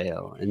businesses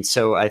fail. And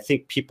so I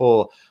think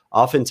people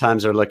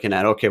oftentimes are looking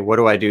at, okay, what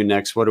do I do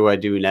next? What do I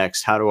do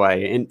next? How do I,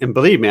 and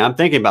believe me, I'm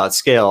thinking about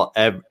scale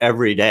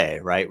every day,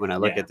 right? When I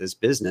look at this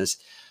business,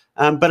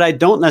 but I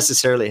don't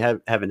necessarily have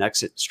an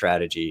exit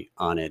strategy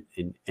on it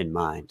in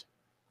mind.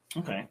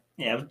 Okay.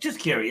 Yeah. I was just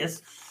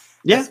curious.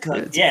 Yeah.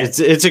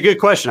 It's a good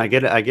question. I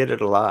get it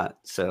a lot.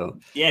 So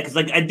yeah. Cause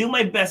I do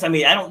my best. I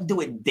mean, I don't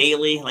do it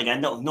daily. I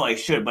know I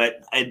should,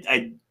 but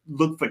I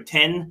look for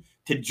 10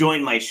 to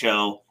join my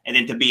show and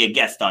then to be a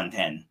guest on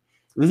 10.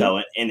 Mm-hmm.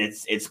 So, and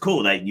it's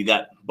cool that you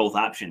got both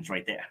options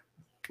right there.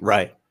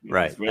 Right.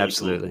 Really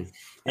absolutely.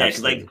 Cool.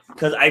 Yeah.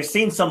 Cause I've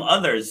seen some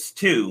others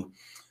too,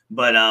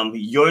 but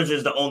yours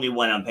is the only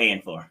one I'm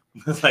paying for.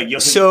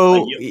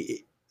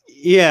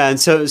 Yeah. And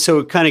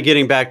so kind of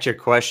getting back to your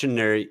question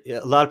there,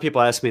 a lot of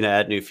people ask me to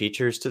add new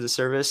features to the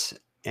service,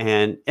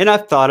 and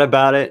I've thought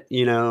about it.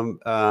 There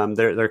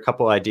are a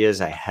couple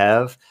ideas I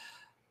have.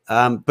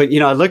 But,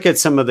 I look at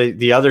some of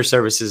the other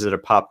services that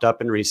have popped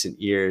up in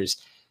recent years,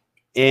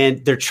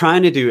 and they're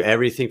trying to do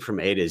everything from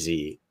A to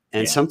Z.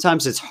 And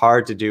sometimes it's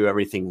hard to do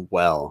everything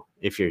well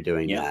if you're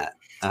doing that.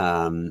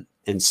 And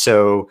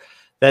so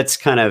that's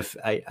kind of,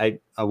 I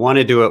want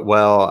to do it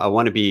well. I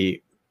want to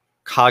be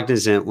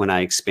cognizant when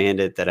I expand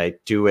it that I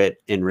do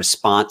it in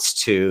response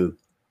to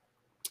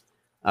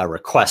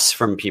requests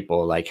from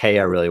people like, hey,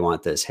 I really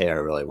want this. Hey, I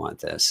really want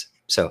this.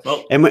 So,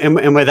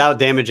 and without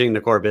damaging the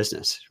core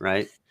business,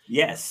 right?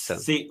 Yes. So.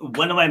 See,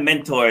 one of my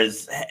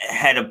mentors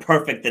had a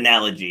perfect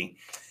analogy.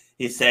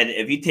 He said,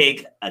 if you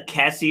take a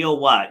Casio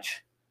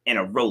watch and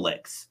a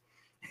Rolex,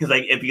 he's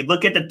like, if you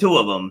look at the two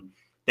of them,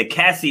 the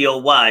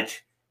Casio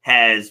watch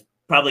has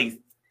probably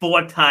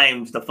 4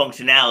 times the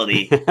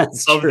functionality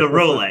of the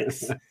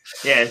Rolex.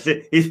 Yeah.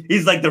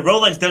 He's like, the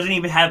Rolex doesn't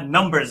even have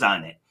numbers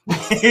on it.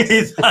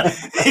 he's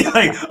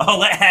like,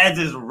 all it has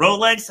is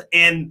Rolex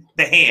and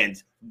the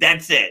hands.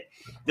 That's it.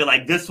 They're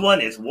like, this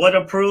one is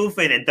waterproof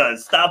and it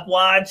does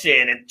stopwatch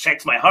and it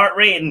checks my heart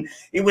rate. And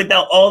he went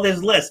down all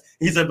this list.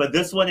 He said, but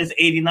this one is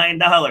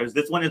 $89.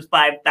 This one is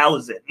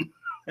 $5,000.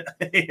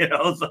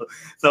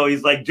 So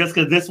he's like, just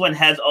because this one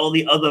has all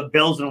the other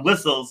bells and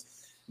whistles,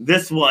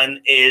 this one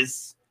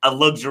is a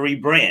luxury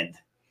brand.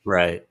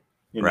 Right.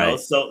 You know, Right.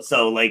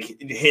 so like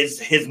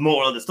his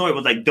moral of the story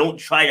was like, don't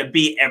try to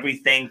be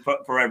everything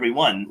for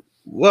everyone.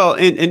 Well,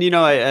 and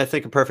I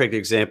think a perfect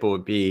example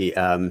would be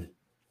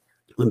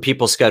when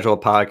people schedule a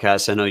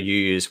podcast. I know you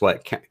use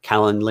what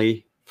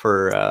Calendly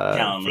for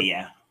Calendly,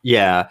 yeah.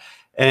 yeah,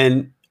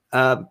 and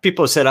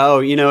people said,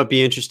 oh, it'd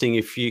be interesting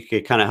if you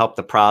could kind of help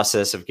the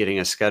process of getting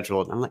us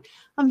scheduled. I'm like,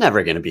 I'm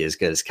never going to be as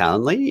good as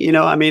Calendly.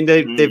 I mean,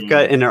 they've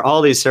got, and there are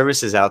all these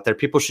services out there.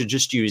 People should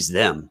just use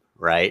them,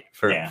 right?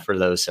 For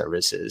those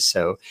services.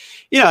 So,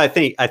 I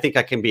think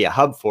I can be a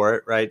hub for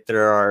it, right?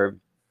 There are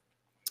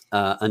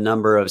a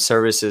number of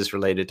services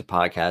related to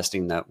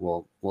podcasting that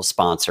will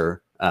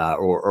sponsor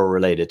or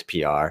related to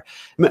PR,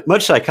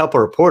 much like Help a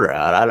Reporter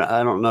Out.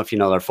 I don't know if you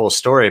know their full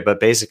story, but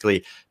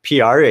basically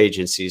PR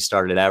agencies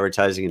started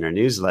advertising in their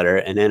newsletter,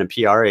 and then a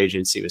PR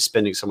agency was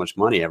spending so much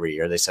money every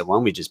year. They said, why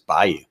don't we just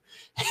buy you?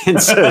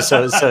 And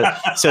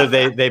so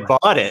they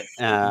bought it.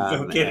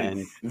 No kidding.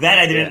 And that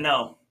I didn't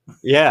know.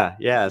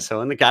 Yeah.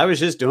 So, and the guy was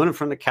just doing it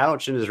from the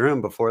couch in his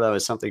room before that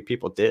was something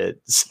people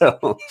did.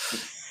 So.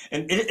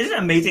 And isn't it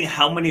amazing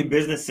how many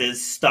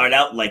businesses start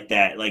out like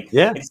that? Like,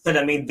 yeah. Instead,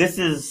 I mean, this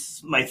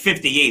is my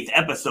 58th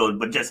episode,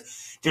 but just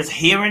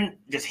hearing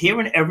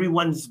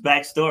everyone's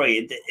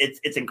backstory,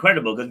 it's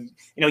incredible because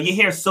you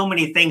hear so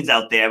many things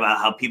out there about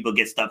how people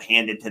get stuff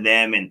handed to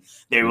them and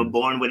they were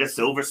born with a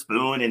silver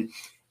spoon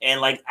and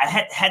like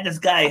I had this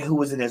guy who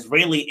was an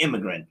Israeli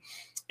immigrant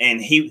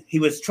and he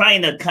was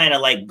trying to kind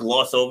of like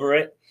gloss over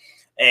it.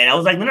 And I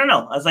was like,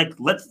 no. I was like,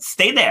 let's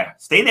stay there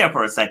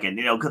for a second,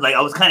 because like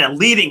I was kind of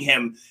leading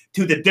him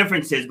to the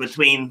differences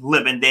between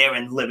living there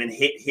and living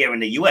here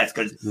in the U.S.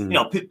 Because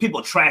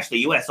people trash the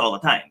U.S. all the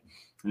time,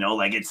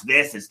 like it's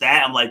this, it's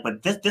that. I'm like,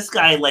 but this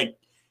guy like,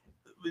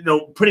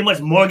 pretty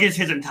much mortgaged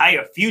his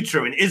entire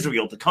future in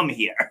Israel to come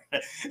here.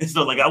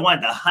 So like I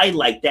wanted to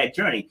highlight that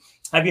journey.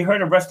 Have you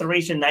heard of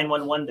Restoration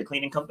 911, the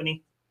cleaning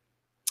company?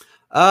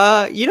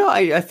 I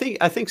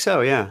think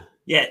so. Yeah.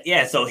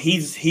 Yeah. So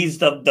he's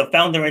the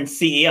founder and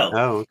CEO.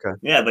 Oh, okay.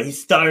 Yeah, but he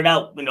started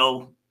out,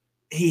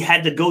 he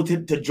had to go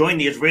to join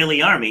the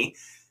Israeli army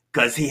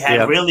because he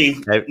had really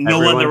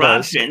no other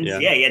options.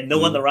 Yeah, he had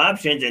no other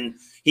options, and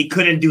he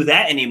couldn't do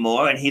that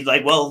anymore. And he's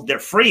like, well, they're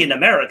free in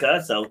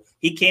America, so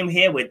he came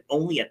here with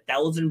only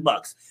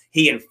 $1,000.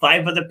 He and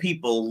 5 other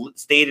people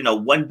stayed in a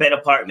 1-bed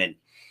apartment,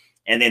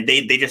 and then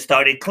they just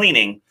started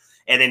cleaning.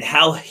 And then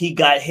how he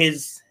got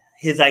his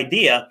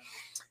idea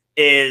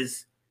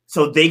is.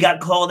 So they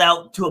got called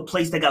out to a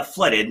place that got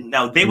flooded.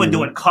 Now they were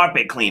doing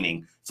carpet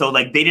cleaning. So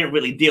like they didn't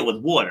really deal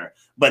with water,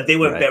 but they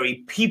were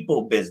very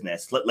people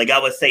business. Like I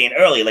was saying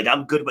earlier, like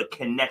I'm good with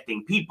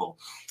connecting people.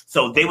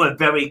 So they were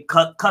very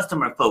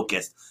customer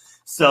focused.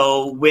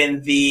 So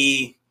when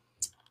the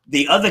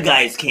other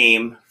guys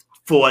came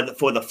for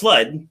the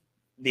flood,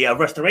 the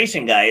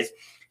restoration guys,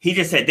 he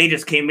just said they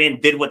just came in,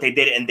 did what they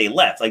did, and they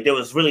left. Like there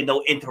was really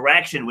no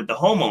interaction with the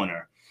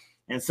homeowner.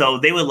 And so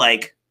they were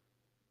like,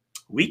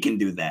 we can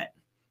do that.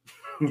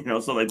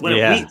 So like,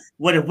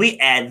 what if we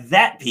add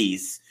that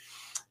piece?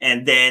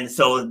 And then,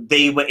 so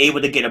they were able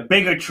to get a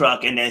bigger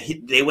truck. And then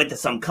they went to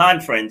some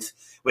conference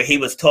where he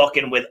was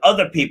talking with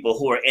other people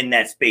who are in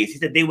that space. He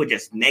said they were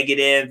just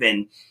negative.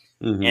 And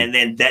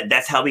then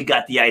that's how we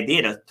got the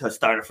idea to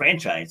start a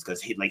franchise.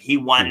 Cause he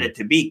wanted it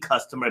to be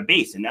customer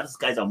based. And now this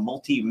guy's a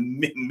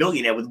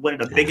multi-millionaire with one of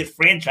the biggest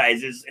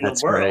franchises in the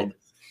world. Great.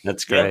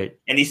 That's great. Yep.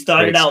 And he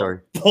started out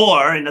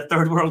poor in a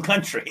third world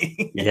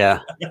country.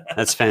 Yeah,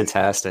 that's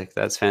fantastic.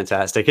 That's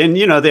fantastic. And,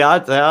 the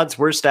odds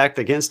were stacked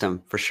against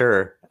him for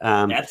sure.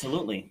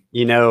 Absolutely.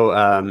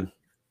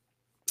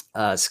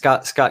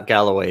 Scott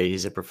Galloway,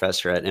 he's a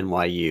professor at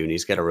NYU and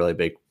he's got a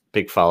really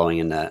big following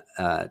in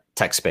the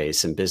tech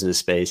space and business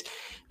space.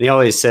 And he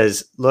always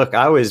says, look,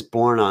 I was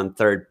born on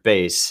third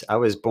base. I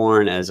was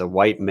born as a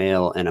white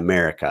male in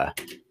America,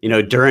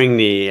 during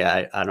the,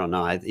 I don't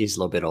know, he's a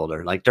little bit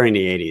older, like during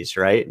the 80s.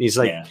 Right. And he's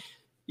like,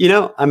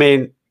 I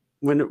mean,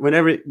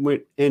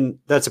 and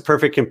that's a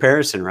perfect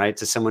comparison, right?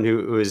 To someone who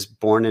was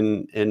born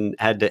and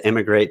had to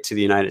immigrate to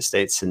the United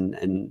States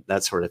and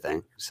that sort of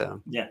thing.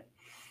 So, yeah.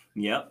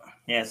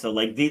 So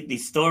like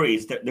these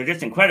stories, they're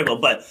just incredible,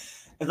 but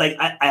like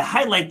I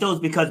highlight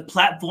those because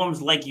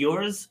platforms like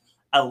yours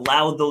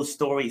allow those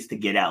stories to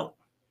get out.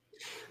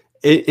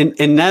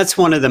 And that's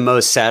one of the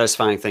most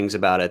satisfying things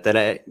about it that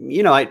I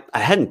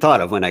hadn't thought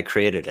of when I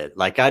created it.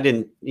 Like I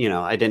didn't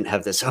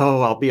have this,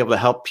 I'll be able to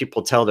help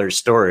people tell their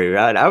story.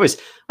 Right.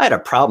 I had a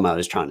problem I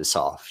was trying to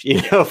solve,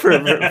 for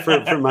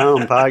my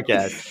own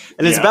podcast.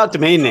 And it's about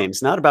domain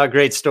names, not about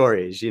great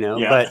stories,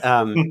 but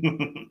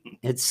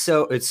it's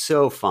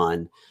so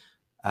fun.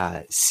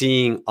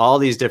 Seeing all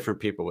these different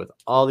people with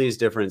all these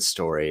different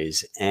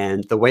stories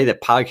and the way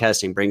that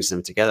podcasting brings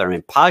them together. I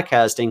mean,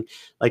 podcasting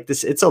like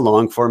this, it's a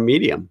long form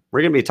medium. We're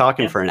going to be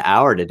talking for an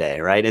hour today,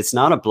 right? It's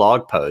not a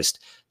blog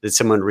post that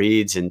someone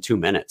reads in 2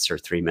 minutes or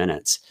 3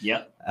 minutes.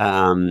 Yeah.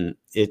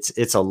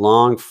 It's a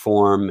long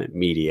form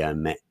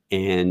medium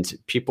and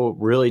people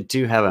really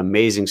do have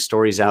amazing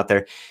stories out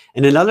there.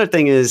 And another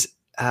thing is,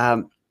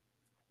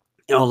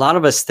 you know, a lot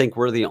of us think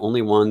we're the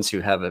only ones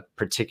who have a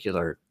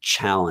particular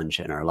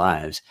challenge in our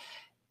lives.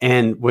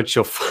 And what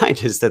you'll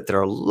find is that there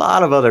are a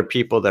lot of other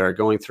people that are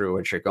going through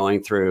what you're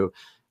going through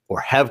or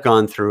have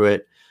gone through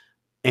it.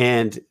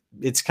 And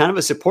it's kind of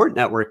a support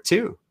network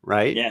too,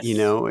 right? Yes. You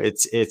know,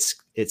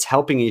 it's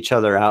helping each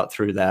other out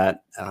through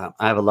that.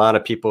 I have a lot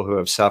of people who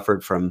have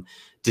suffered from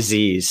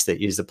disease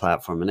that use the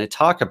platform, and they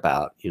talk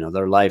about, you know,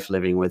 their life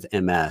living with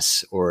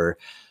MS or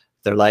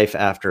their life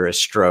after a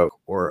stroke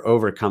or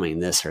overcoming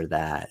this or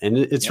that. And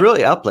it's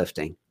really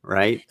uplifting,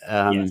 right?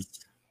 Yes.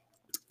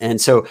 And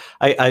so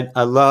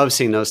I love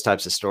seeing those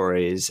types of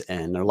stories,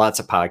 and there are lots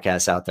of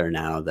podcasts out there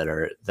now that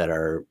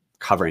are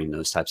covering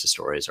those types of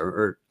stories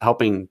or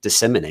helping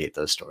disseminate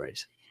those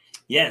stories.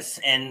 Yes,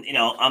 and you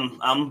know,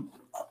 I'm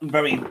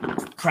very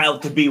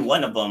proud to be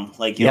one of them.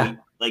 Like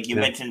you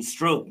mentioned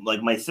stroke.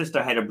 Like my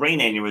sister had a brain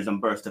aneurysm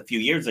burst a few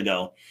years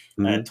ago,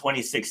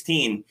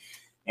 2016,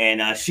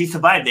 and she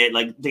survived it.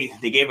 Like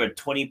they gave her a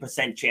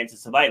 20% chance of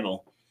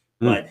survival,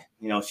 but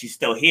you know, she's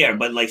still here.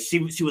 But like she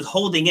was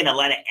holding in a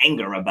lot of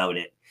anger about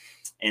it.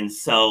 And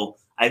so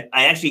I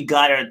actually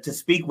got her to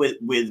speak with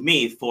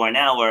me for an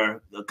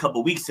hour a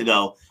couple weeks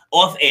ago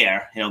off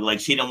air. You know, like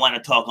she didn't want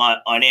to talk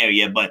on air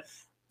yet, but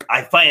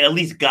I finally at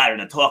least got her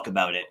to talk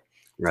about it.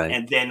 Right.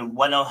 And then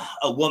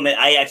a woman,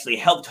 I actually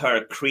helped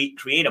her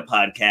create a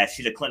podcast.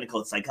 She's a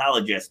clinical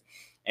psychologist.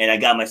 And I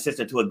got my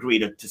sister to agree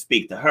to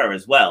speak to her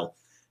as well.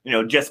 You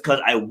know, just because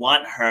I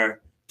want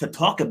her to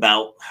talk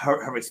about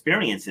her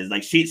experiences.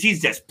 Like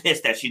she's just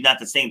pissed that she's not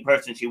the same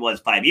person she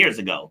was 5 years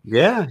ago.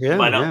 Yeah.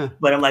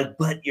 But I'm like,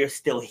 but you're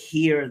still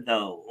here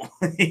though.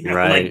 You know,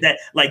 right.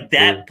 Like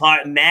that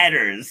part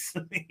matters,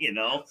 you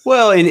know?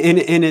 Well, and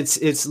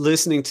it's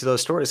listening to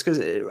those stories.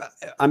 Cause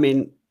I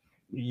mean,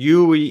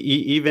 you,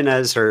 even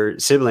as her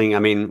sibling, I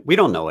mean, we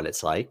don't know what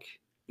it's like,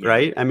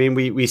 right? I mean,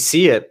 we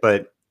see it,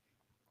 but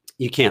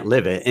you can't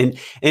live it.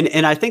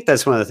 And I think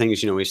that's one of the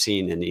things, you know, we've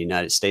seen in the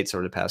United States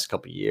over the past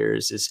couple of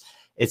years is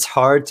it's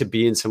hard to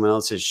be in someone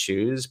else's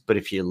shoes, but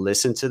if you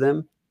listen to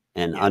them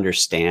and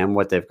understand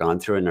what they've gone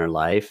through in their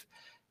life,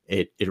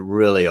 it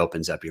really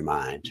opens up your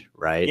mind,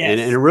 right? Yes. And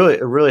it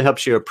really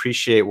helps you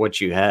appreciate what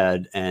you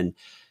had. And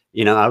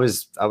you know, I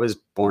was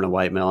born a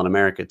white male in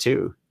America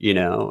too, you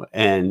know,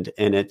 and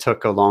it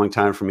took a long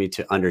time for me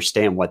to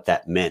understand what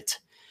that meant.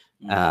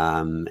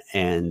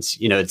 And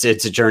you know, it's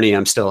a journey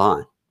I'm still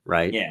on,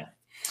 right? Yeah.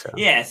 So.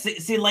 Yeah.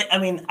 See, like, I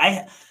mean,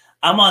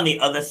 I'm on the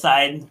other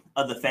side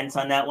of the fence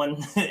on that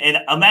one. And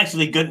I'm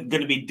actually going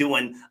to be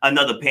doing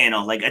another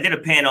panel. Like I did a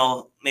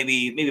panel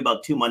maybe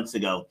about 2 months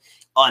ago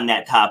on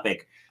that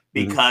topic,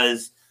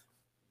 because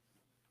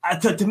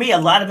to me, a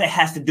lot of it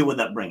has to do with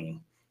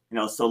upbringing. You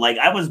know, so like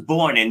I was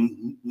born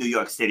in New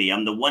York City.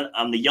 I'm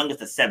the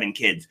youngest of 7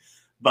 kids,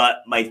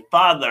 but my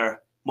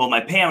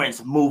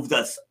parents moved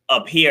us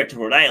up here to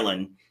Rhode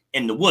Island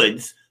in the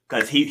woods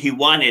because he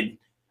wanted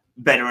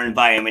better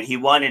environment. He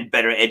wanted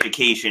better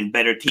education,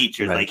 better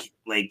teachers. Right.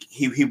 Like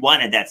he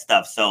wanted that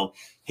stuff. So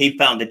he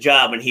found a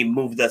job and he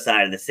moved us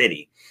out of the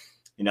city,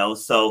 you know?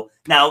 So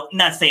now,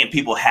 not saying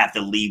people have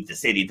to leave the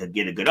city to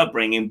get a good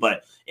upbringing,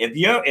 but if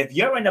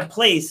you're in a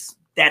place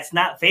that's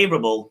not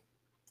favorable,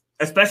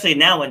 especially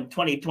now in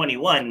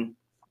 2021,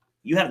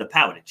 you have the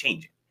power to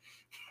change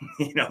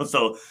it. You know,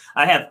 so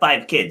I have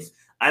 5 kids.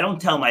 I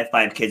don't tell my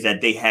 5 kids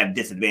that they have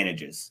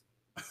disadvantages.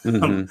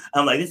 I'm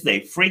like, this is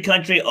a free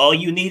country. All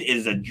you need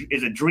is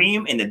a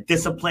dream and the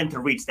discipline to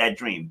reach that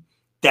dream.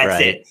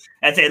 That's it.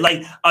 That's it.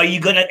 Like, are you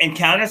gonna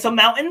encounter some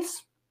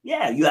mountains?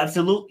 Yeah, you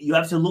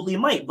absolutely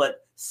might,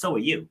 but so are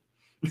you.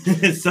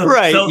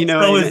 So, you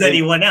know, so is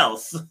anyone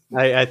else.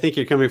 I think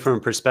you're coming from a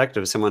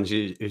perspective of someone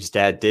whose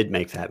dad did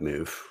make that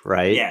move,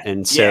 right? Yeah.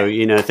 And so,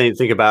 you know,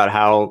 think about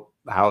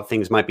how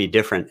things might be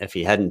different if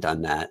he hadn't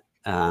done that.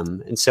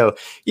 And so,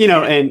 you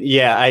know, and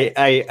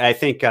I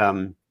think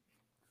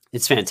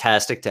it's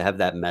fantastic to have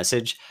that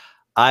message.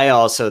 I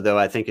also, though,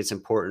 I think it's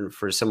important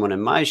for someone in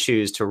my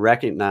shoes to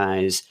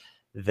recognize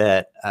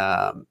that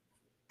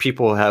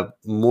people have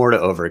more to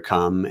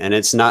overcome, and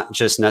it's not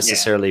just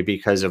necessarily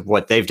because of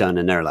what they've done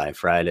in their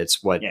life, right?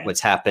 It's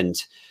what's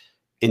happened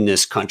in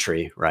this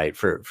country, right,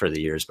 for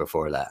the years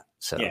before that.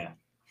 So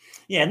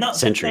no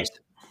centuries.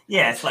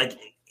 It's like,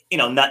 you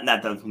know, not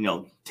to, you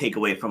know, take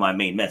away from my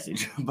main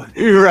message, but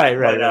right.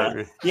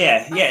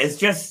 It's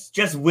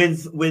just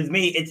with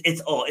me,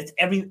 it's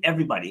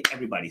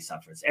everybody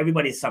suffers.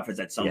 Everybody suffers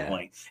at some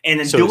point.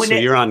 And so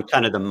you're on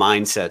kind of the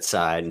mindset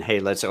side, and hey,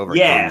 let's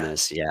overcome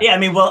this. I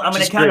mean, well, I'm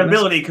an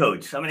accountability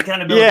coach.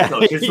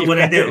 This is what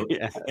I do.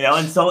 You know,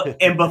 and so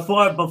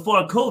before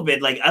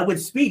COVID, like I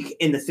would speak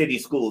in the city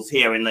schools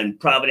here in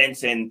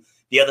Providence and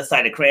the other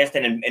side of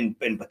Cranston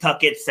and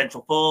Pawtucket,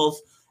 Central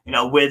Falls. You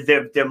know, with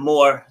they're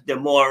more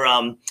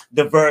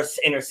diverse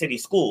inner city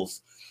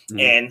schools,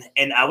 and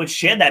I would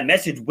share that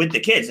message with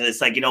the kids. And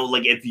it's like, you know,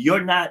 like if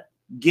you're not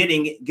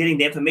getting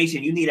the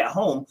information you need at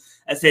home,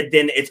 I said,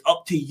 then it's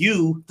up to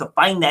you to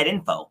find that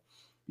info.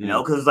 You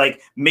know, because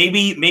like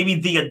maybe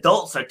the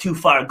adults are too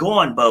far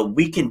gone, but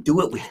we can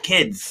do it with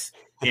kids.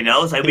 You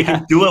know, it's like we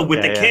can do it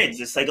with the kids.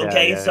 It's like,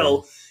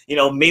 so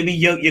maybe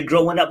you're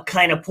growing up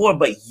kind of poor,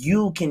 but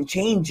you can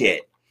change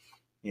it.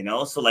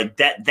 So like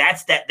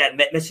that's that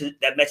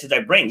message I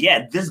bring.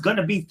 Yeah, there's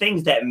gonna be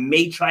things that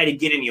may try to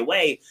get in your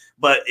way,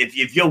 but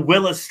if your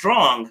will is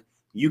strong,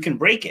 you can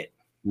break it.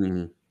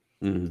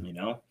 Mm-hmm.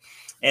 Mm-hmm.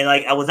 And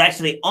like I was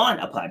actually on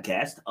a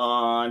podcast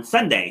on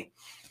Sunday.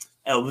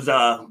 It was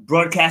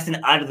broadcasting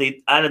out of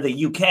the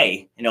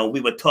UK.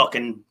 We were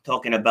talking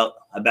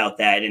about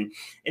that, and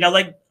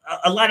like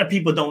a lot of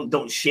people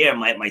don't share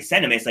my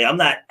sentiments. Like I'm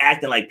not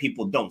acting like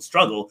people don't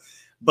struggle,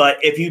 but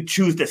if you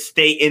choose to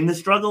stay in the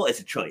struggle, it's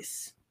a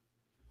choice.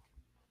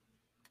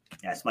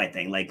 That's my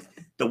thing. Like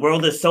the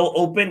world is so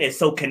open, it's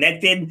so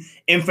connected.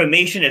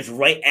 Information is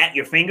right at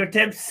your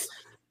fingertips.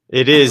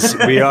 It is.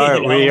 We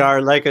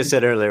are, like I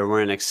said earlier,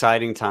 we're in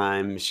exciting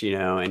times,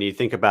 and you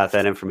think about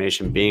that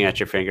information being at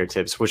your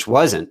fingertips, which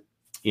wasn't,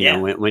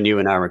 when you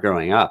and I were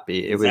growing up.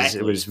 It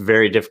was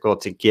very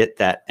difficult to get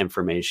that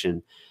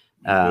information.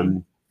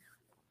 And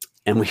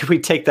we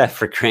take that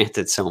for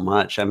granted so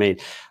much. I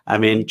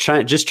mean,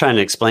 trying to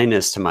explain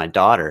this to my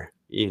daughter,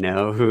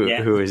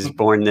 who was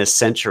born this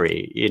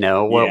century,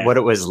 what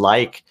it was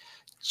like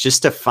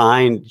just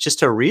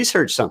to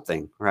research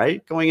something,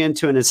 right? Going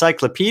into an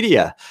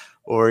encyclopedia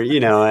or,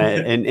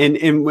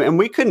 and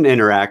we couldn't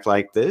interact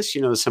like this,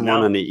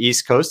 someone on the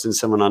East Coast and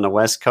someone on the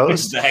West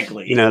Coast,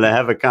 exactly. To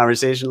have a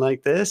conversation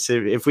like this.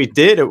 If we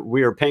did,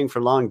 we were paying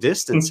for long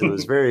distance and it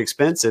was very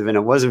expensive and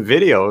it wasn't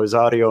video, it was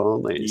audio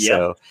only. Yep.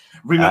 So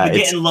remember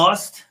getting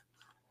lost?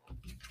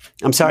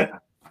 I'm sorry.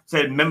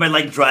 So remember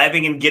like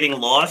driving and getting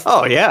lost?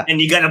 Oh yeah. And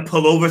you got to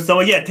pull over.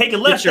 So yeah, take a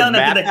left down.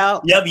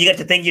 Yep, you got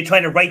to think you're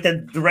trying to write the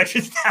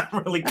directions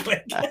down really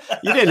quick.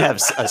 You didn't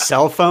have a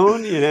cell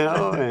phone,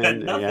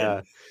 and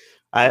yeah.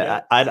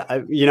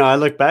 I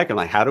look back and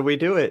like, how do we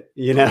do it?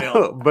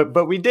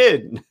 But we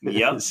did.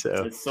 Yep.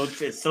 So it's so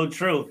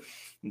true.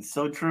 It's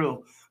so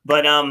true.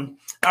 But all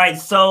right.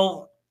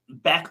 So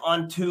back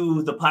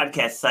onto the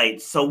podcast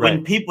site. So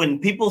when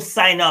people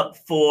sign up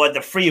for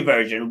the free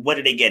version, what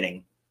are they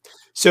getting?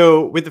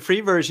 So with the free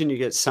version, you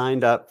get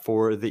signed up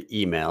for the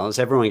emails.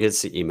 Everyone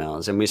gets the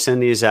emails, and we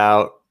send these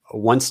out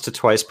once to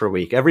twice per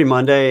week, every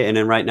Monday. And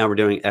then right now we're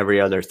doing every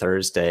other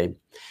Thursday.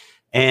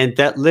 And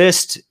that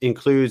list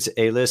includes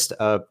a list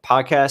of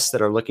podcasts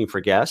that are looking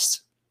for guests.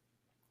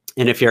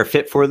 And if you're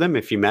fit for them,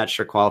 if you match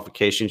their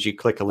qualifications, you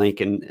click a link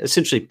and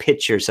essentially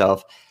pitch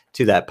yourself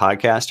to that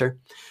podcaster.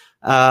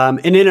 And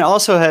then it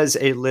also has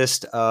a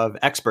list of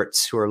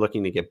experts who are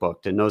looking to get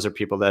booked. And those are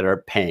people that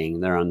are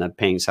paying. They're on the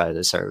paying side of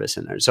the service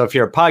in there. So if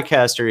you're a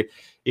podcaster,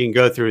 you can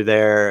go through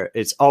there.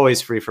 It's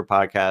always free for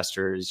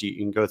podcasters. You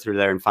can go through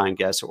there and find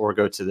guests or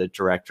go to the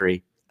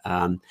directory.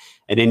 And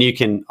then you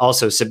can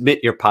also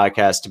submit your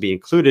podcast to be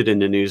included in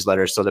the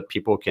newsletter so that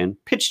people can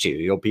pitch to you.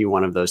 You'll be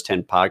one of those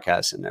 10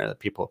 podcasts in there that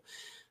people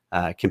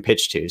can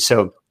pitch to.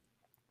 So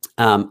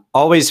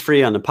always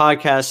free on the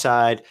podcast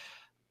side.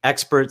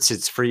 Experts,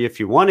 it's free if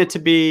you want it to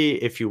be.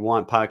 If you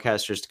want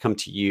podcasters to come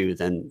to you,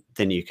 then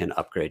you can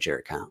upgrade your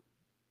account.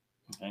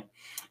 Okay.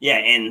 Yeah,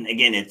 and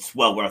again, it's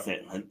well worth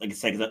it. Like I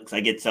said, 'cause I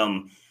get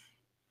some.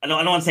 I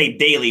don't want to say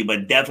daily,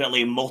 but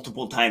definitely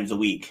multiple times a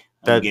week.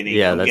 I'm getting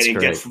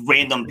just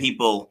random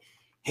people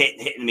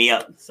hitting me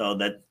up. So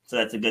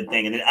that's a good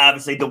thing. And then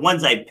obviously the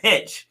ones I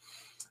pitch,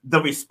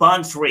 the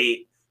response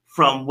rate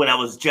from when I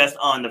was just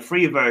on the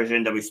free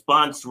version, the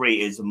response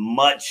rate is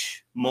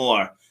much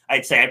more.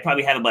 I'd say I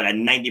probably have about a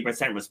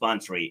 90%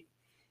 response rate.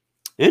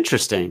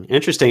 Interesting.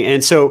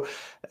 And so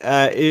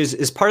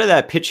is part of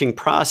that pitching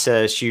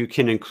process, you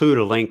can include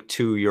a link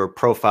to your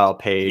profile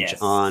page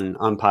on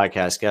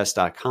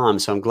podcastguest.com.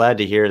 So I'm glad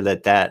to hear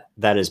that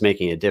is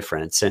making a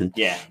difference. And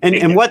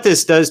what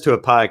this does to a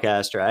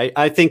podcaster,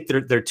 I think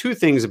there are two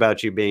things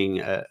about you being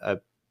a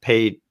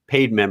paid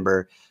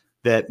member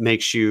that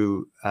makes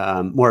you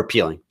more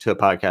appealing to a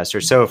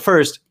podcaster. So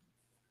first,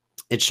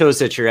 it shows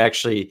that you're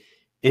actually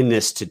in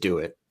this to do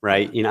it.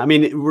 Right.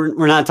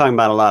 We're not talking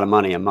about a lot of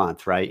money a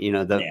month, right?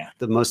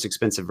 The most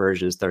expensive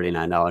version is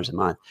 $39 a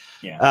month.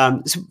 Yeah.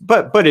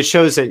 But it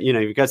shows that,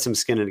 you've got some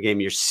skin in the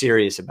game. You're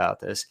serious about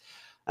this.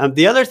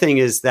 The other thing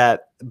is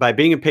that by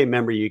being a paid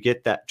member, you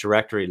get that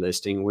directory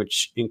listing,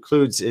 which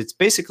includes, it's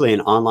basically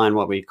an online,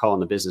 what we call in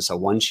the business, a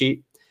one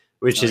sheet,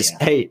 which is,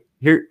 hey,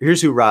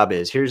 here's who Rob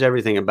is. Here's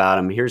everything about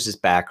him. Here's his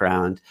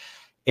background.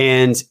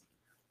 And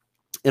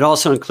it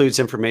also includes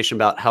information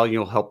about how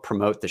you'll help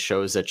promote the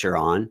shows that you're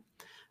on.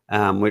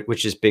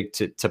 Which is big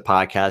to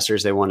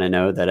podcasters. They want to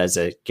know that as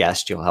a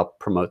guest, you'll help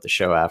promote the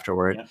show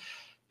afterward. Yeah.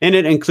 And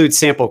it includes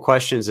sample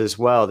questions as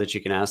well that you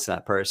can ask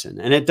that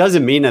person. And it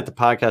doesn't mean that the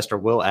podcaster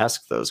will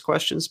ask those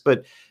questions,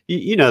 but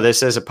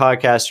this as a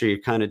podcaster, you're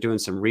kind of doing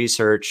some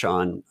research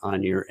on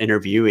your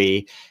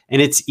interviewee,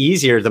 and it's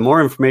easier. The more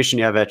information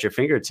you have at your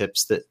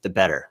fingertips, the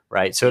better,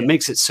 right? So it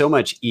makes it so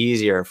much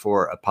easier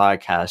for a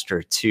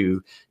podcaster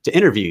to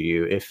interview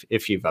you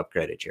if you've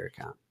upgraded your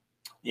account.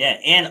 Yeah,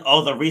 and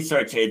all the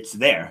research, it's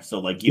there.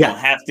 So like you don't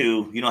have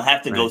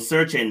to go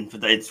searching for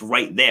it's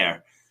right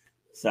there.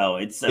 So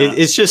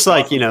it's just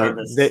like,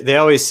 purpose. they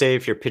always say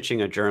if you're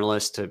pitching a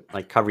journalist to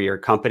like cover your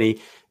company,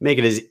 make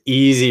it as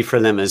easy for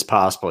them as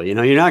possible. You're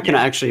not going to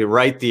actually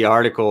write the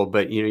article,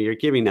 but you're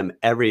giving them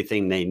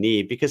everything they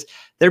need because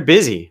they're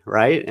busy,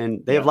 right?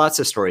 And they have lots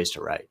of stories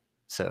to write.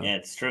 So yeah,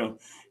 it's true.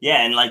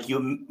 Yeah, and like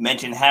you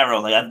mentioned, Harrow,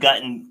 like I've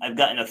gotten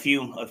a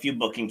few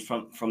bookings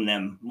from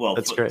them. Well,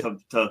 that's great.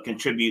 To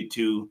contribute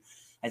to.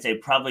 I'd say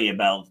probably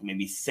about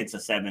maybe 6 or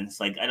 7.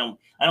 It's like I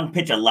don't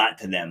pitch a lot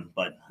to them,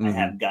 but I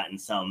have gotten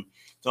some.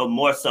 So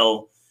more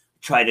so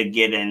try to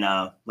get in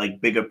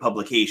like bigger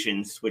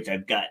publications, which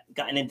I've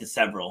gotten into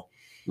several.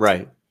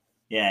 Right.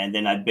 Yeah, and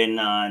then I've been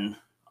on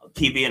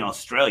TV in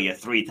Australia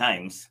 3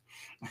 times.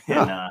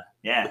 And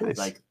nice.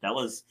 Like that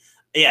was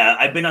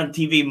I've been on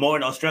TV more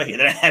in Australia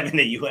than I have in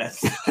the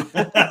US.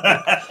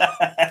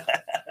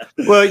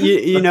 Well,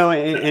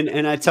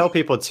 and I tell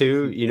people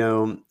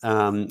too,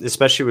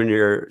 especially when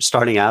you're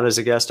starting out as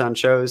a guest on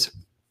shows,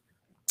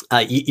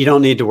 you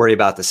don't need to worry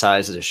about the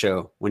size of the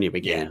show when you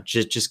begin.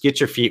 Yeah. Just get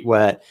your feet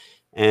wet,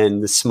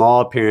 and the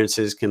small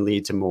appearances can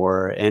lead to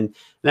more. And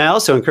I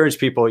also encourage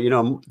people,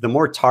 the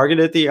more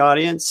targeted the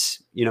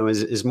audience,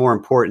 is more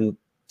important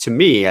to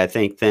me, I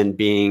think, than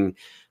being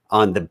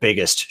on the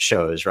biggest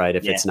shows, right?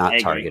 If it's not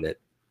targeted.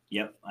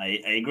 Yep, I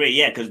agree.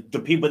 Yeah, because the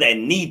people that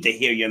need to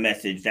hear your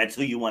message, that's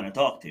who you want to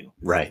talk to.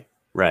 Right.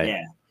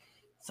 Yeah.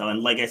 So,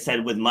 and like I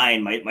said, with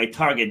mine, my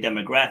target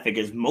demographic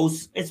is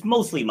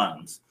mostly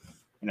moms.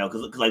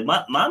 Because like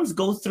moms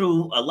go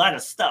through a lot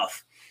of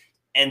stuff,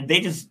 and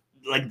they just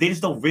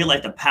don't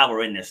realize the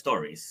power in their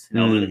stories.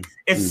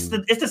 It's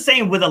the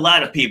same with a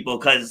lot of people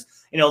because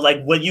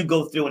like what you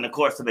go through in the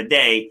course of a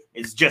day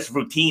is just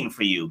routine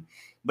for you.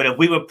 But if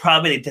we were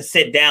probably to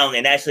sit down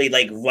and actually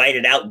like write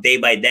it out day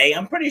by day,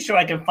 I'm pretty sure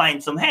I can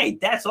find some, hey,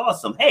 that's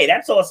awesome. Hey,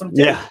 that's awesome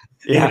too.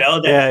 Yeah.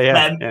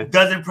 That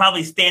doesn't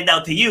probably stand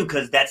out to you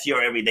because that's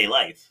your everyday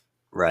life.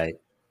 Right.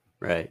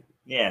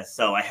 Yeah.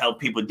 So I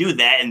help people do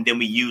that. And then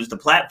we use the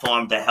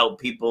platform to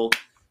help people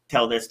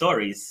tell their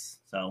stories.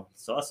 So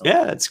it's awesome.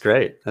 Yeah, that's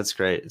great.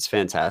 It's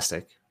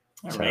fantastic.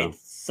 All right.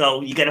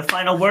 So you got a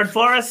final word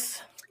for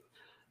us?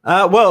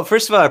 Well,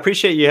 first of all, I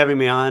appreciate you having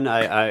me on.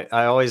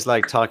 I always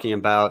like talking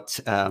about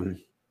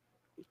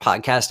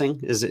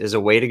podcasting is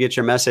a way to get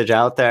your message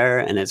out there.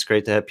 And it's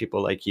great to have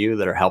people like you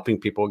that are helping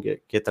people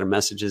get their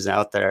messages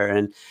out there.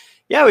 And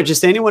yeah, with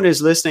just anyone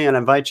who's listening, I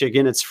invite you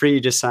again. It's free.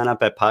 Just sign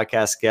up at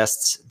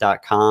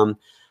podcastguests.com.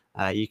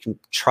 You can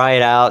try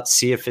it out,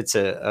 see if it's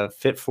a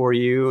fit for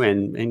you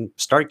and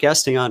start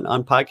guesting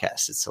on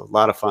podcasts. It's a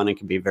lot of fun. It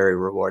can be very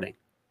rewarding.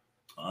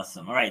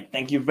 Awesome. All right.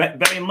 Thank you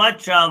very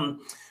much.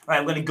 All right,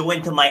 I'm going to go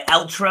into my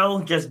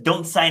outro. Just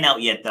don't sign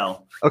out yet,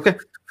 though. Okay.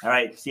 All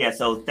right.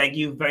 So thank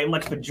you very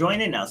much for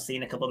joining. I'll see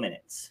you in a couple of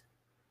minutes.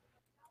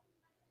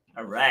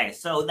 All right.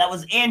 So that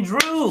was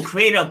Andrew,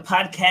 creator of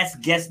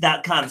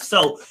podcastguest.com.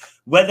 So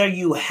whether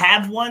you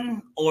have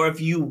one or if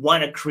you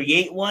want to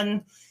create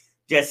one,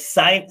 just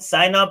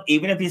sign up.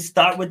 Even if you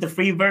start with the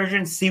free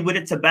version, see what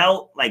it's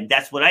about. Like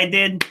that's what I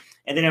did.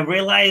 And then I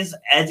realized,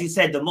 as you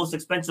said, the most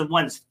expensive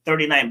one is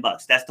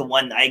 $39. That's the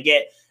one I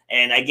get.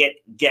 And I get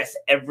guests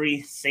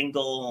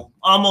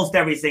almost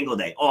every single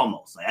day,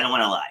 almost. I don't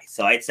want to lie.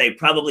 So I'd say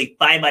probably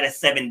 5 out of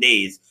 7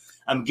 days,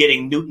 I'm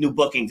getting new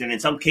bookings. And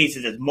in some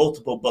cases, it's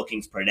multiple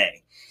bookings per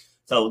day.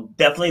 So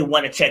definitely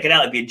want to check it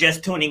out. If you're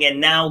just tuning in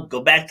now,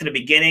 go back to the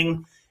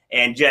beginning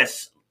and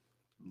just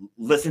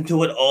listen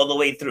to it all the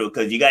way through.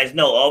 Because you guys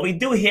know all we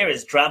do here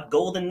is drop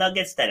golden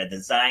nuggets that are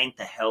designed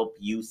to help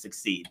you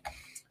succeed.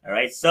 All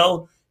right.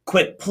 So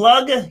quick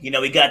plug,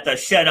 we got the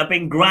Shut Up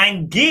and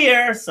Grind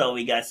gear. So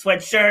we got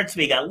sweatshirts,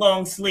 we got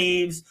long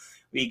sleeves,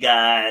 we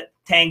got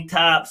tank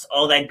tops,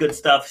 all that good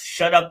stuff.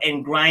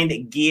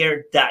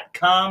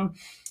 shutupandgrindgear.com.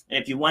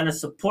 And if you want to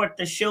support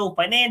the show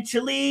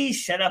financially,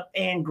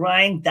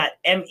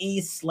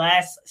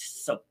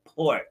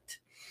 shutupandgrind.me/support.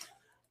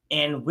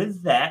 And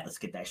with that, let's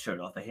get that shirt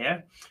off of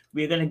here.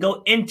 We're going to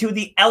go into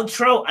the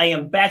outro. I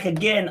am back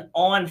again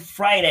on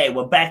Friday.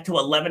 We're back to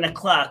 11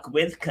 o'clock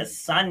with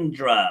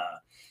Cassandra.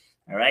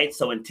 All right,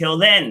 so until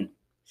then,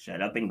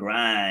 shut up and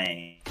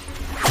grind.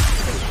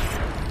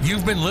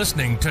 You've been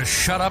listening to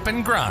Shut Up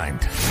and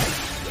Grind.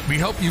 We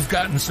hope you've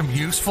gotten some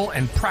useful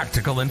and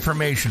practical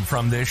information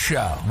from this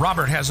show.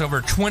 Robert has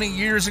over 20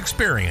 years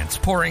experience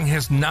pouring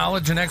his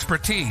knowledge and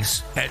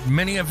expertise at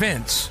many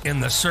events in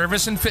the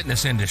service and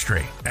fitness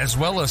industry, as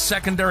well as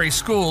secondary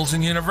schools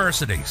and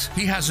universities.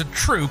 He has a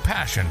true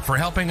passion for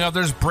helping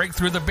others break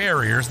through the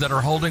barriers that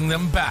are holding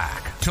them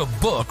back. To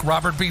book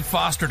Robert B.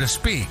 Foster to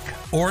speak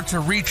or to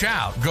reach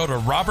out, go to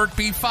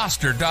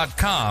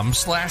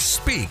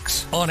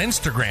robertbfoster.com/speaks, on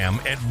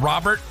Instagram at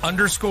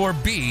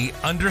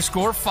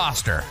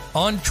Robert_B_Foster,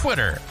 on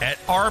Twitter at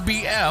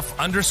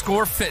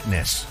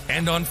RBF_fitness,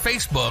 and on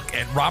Facebook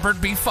at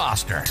Robert B.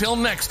 Foster. Till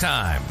next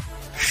time,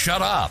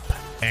 shut up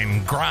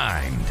and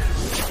grind.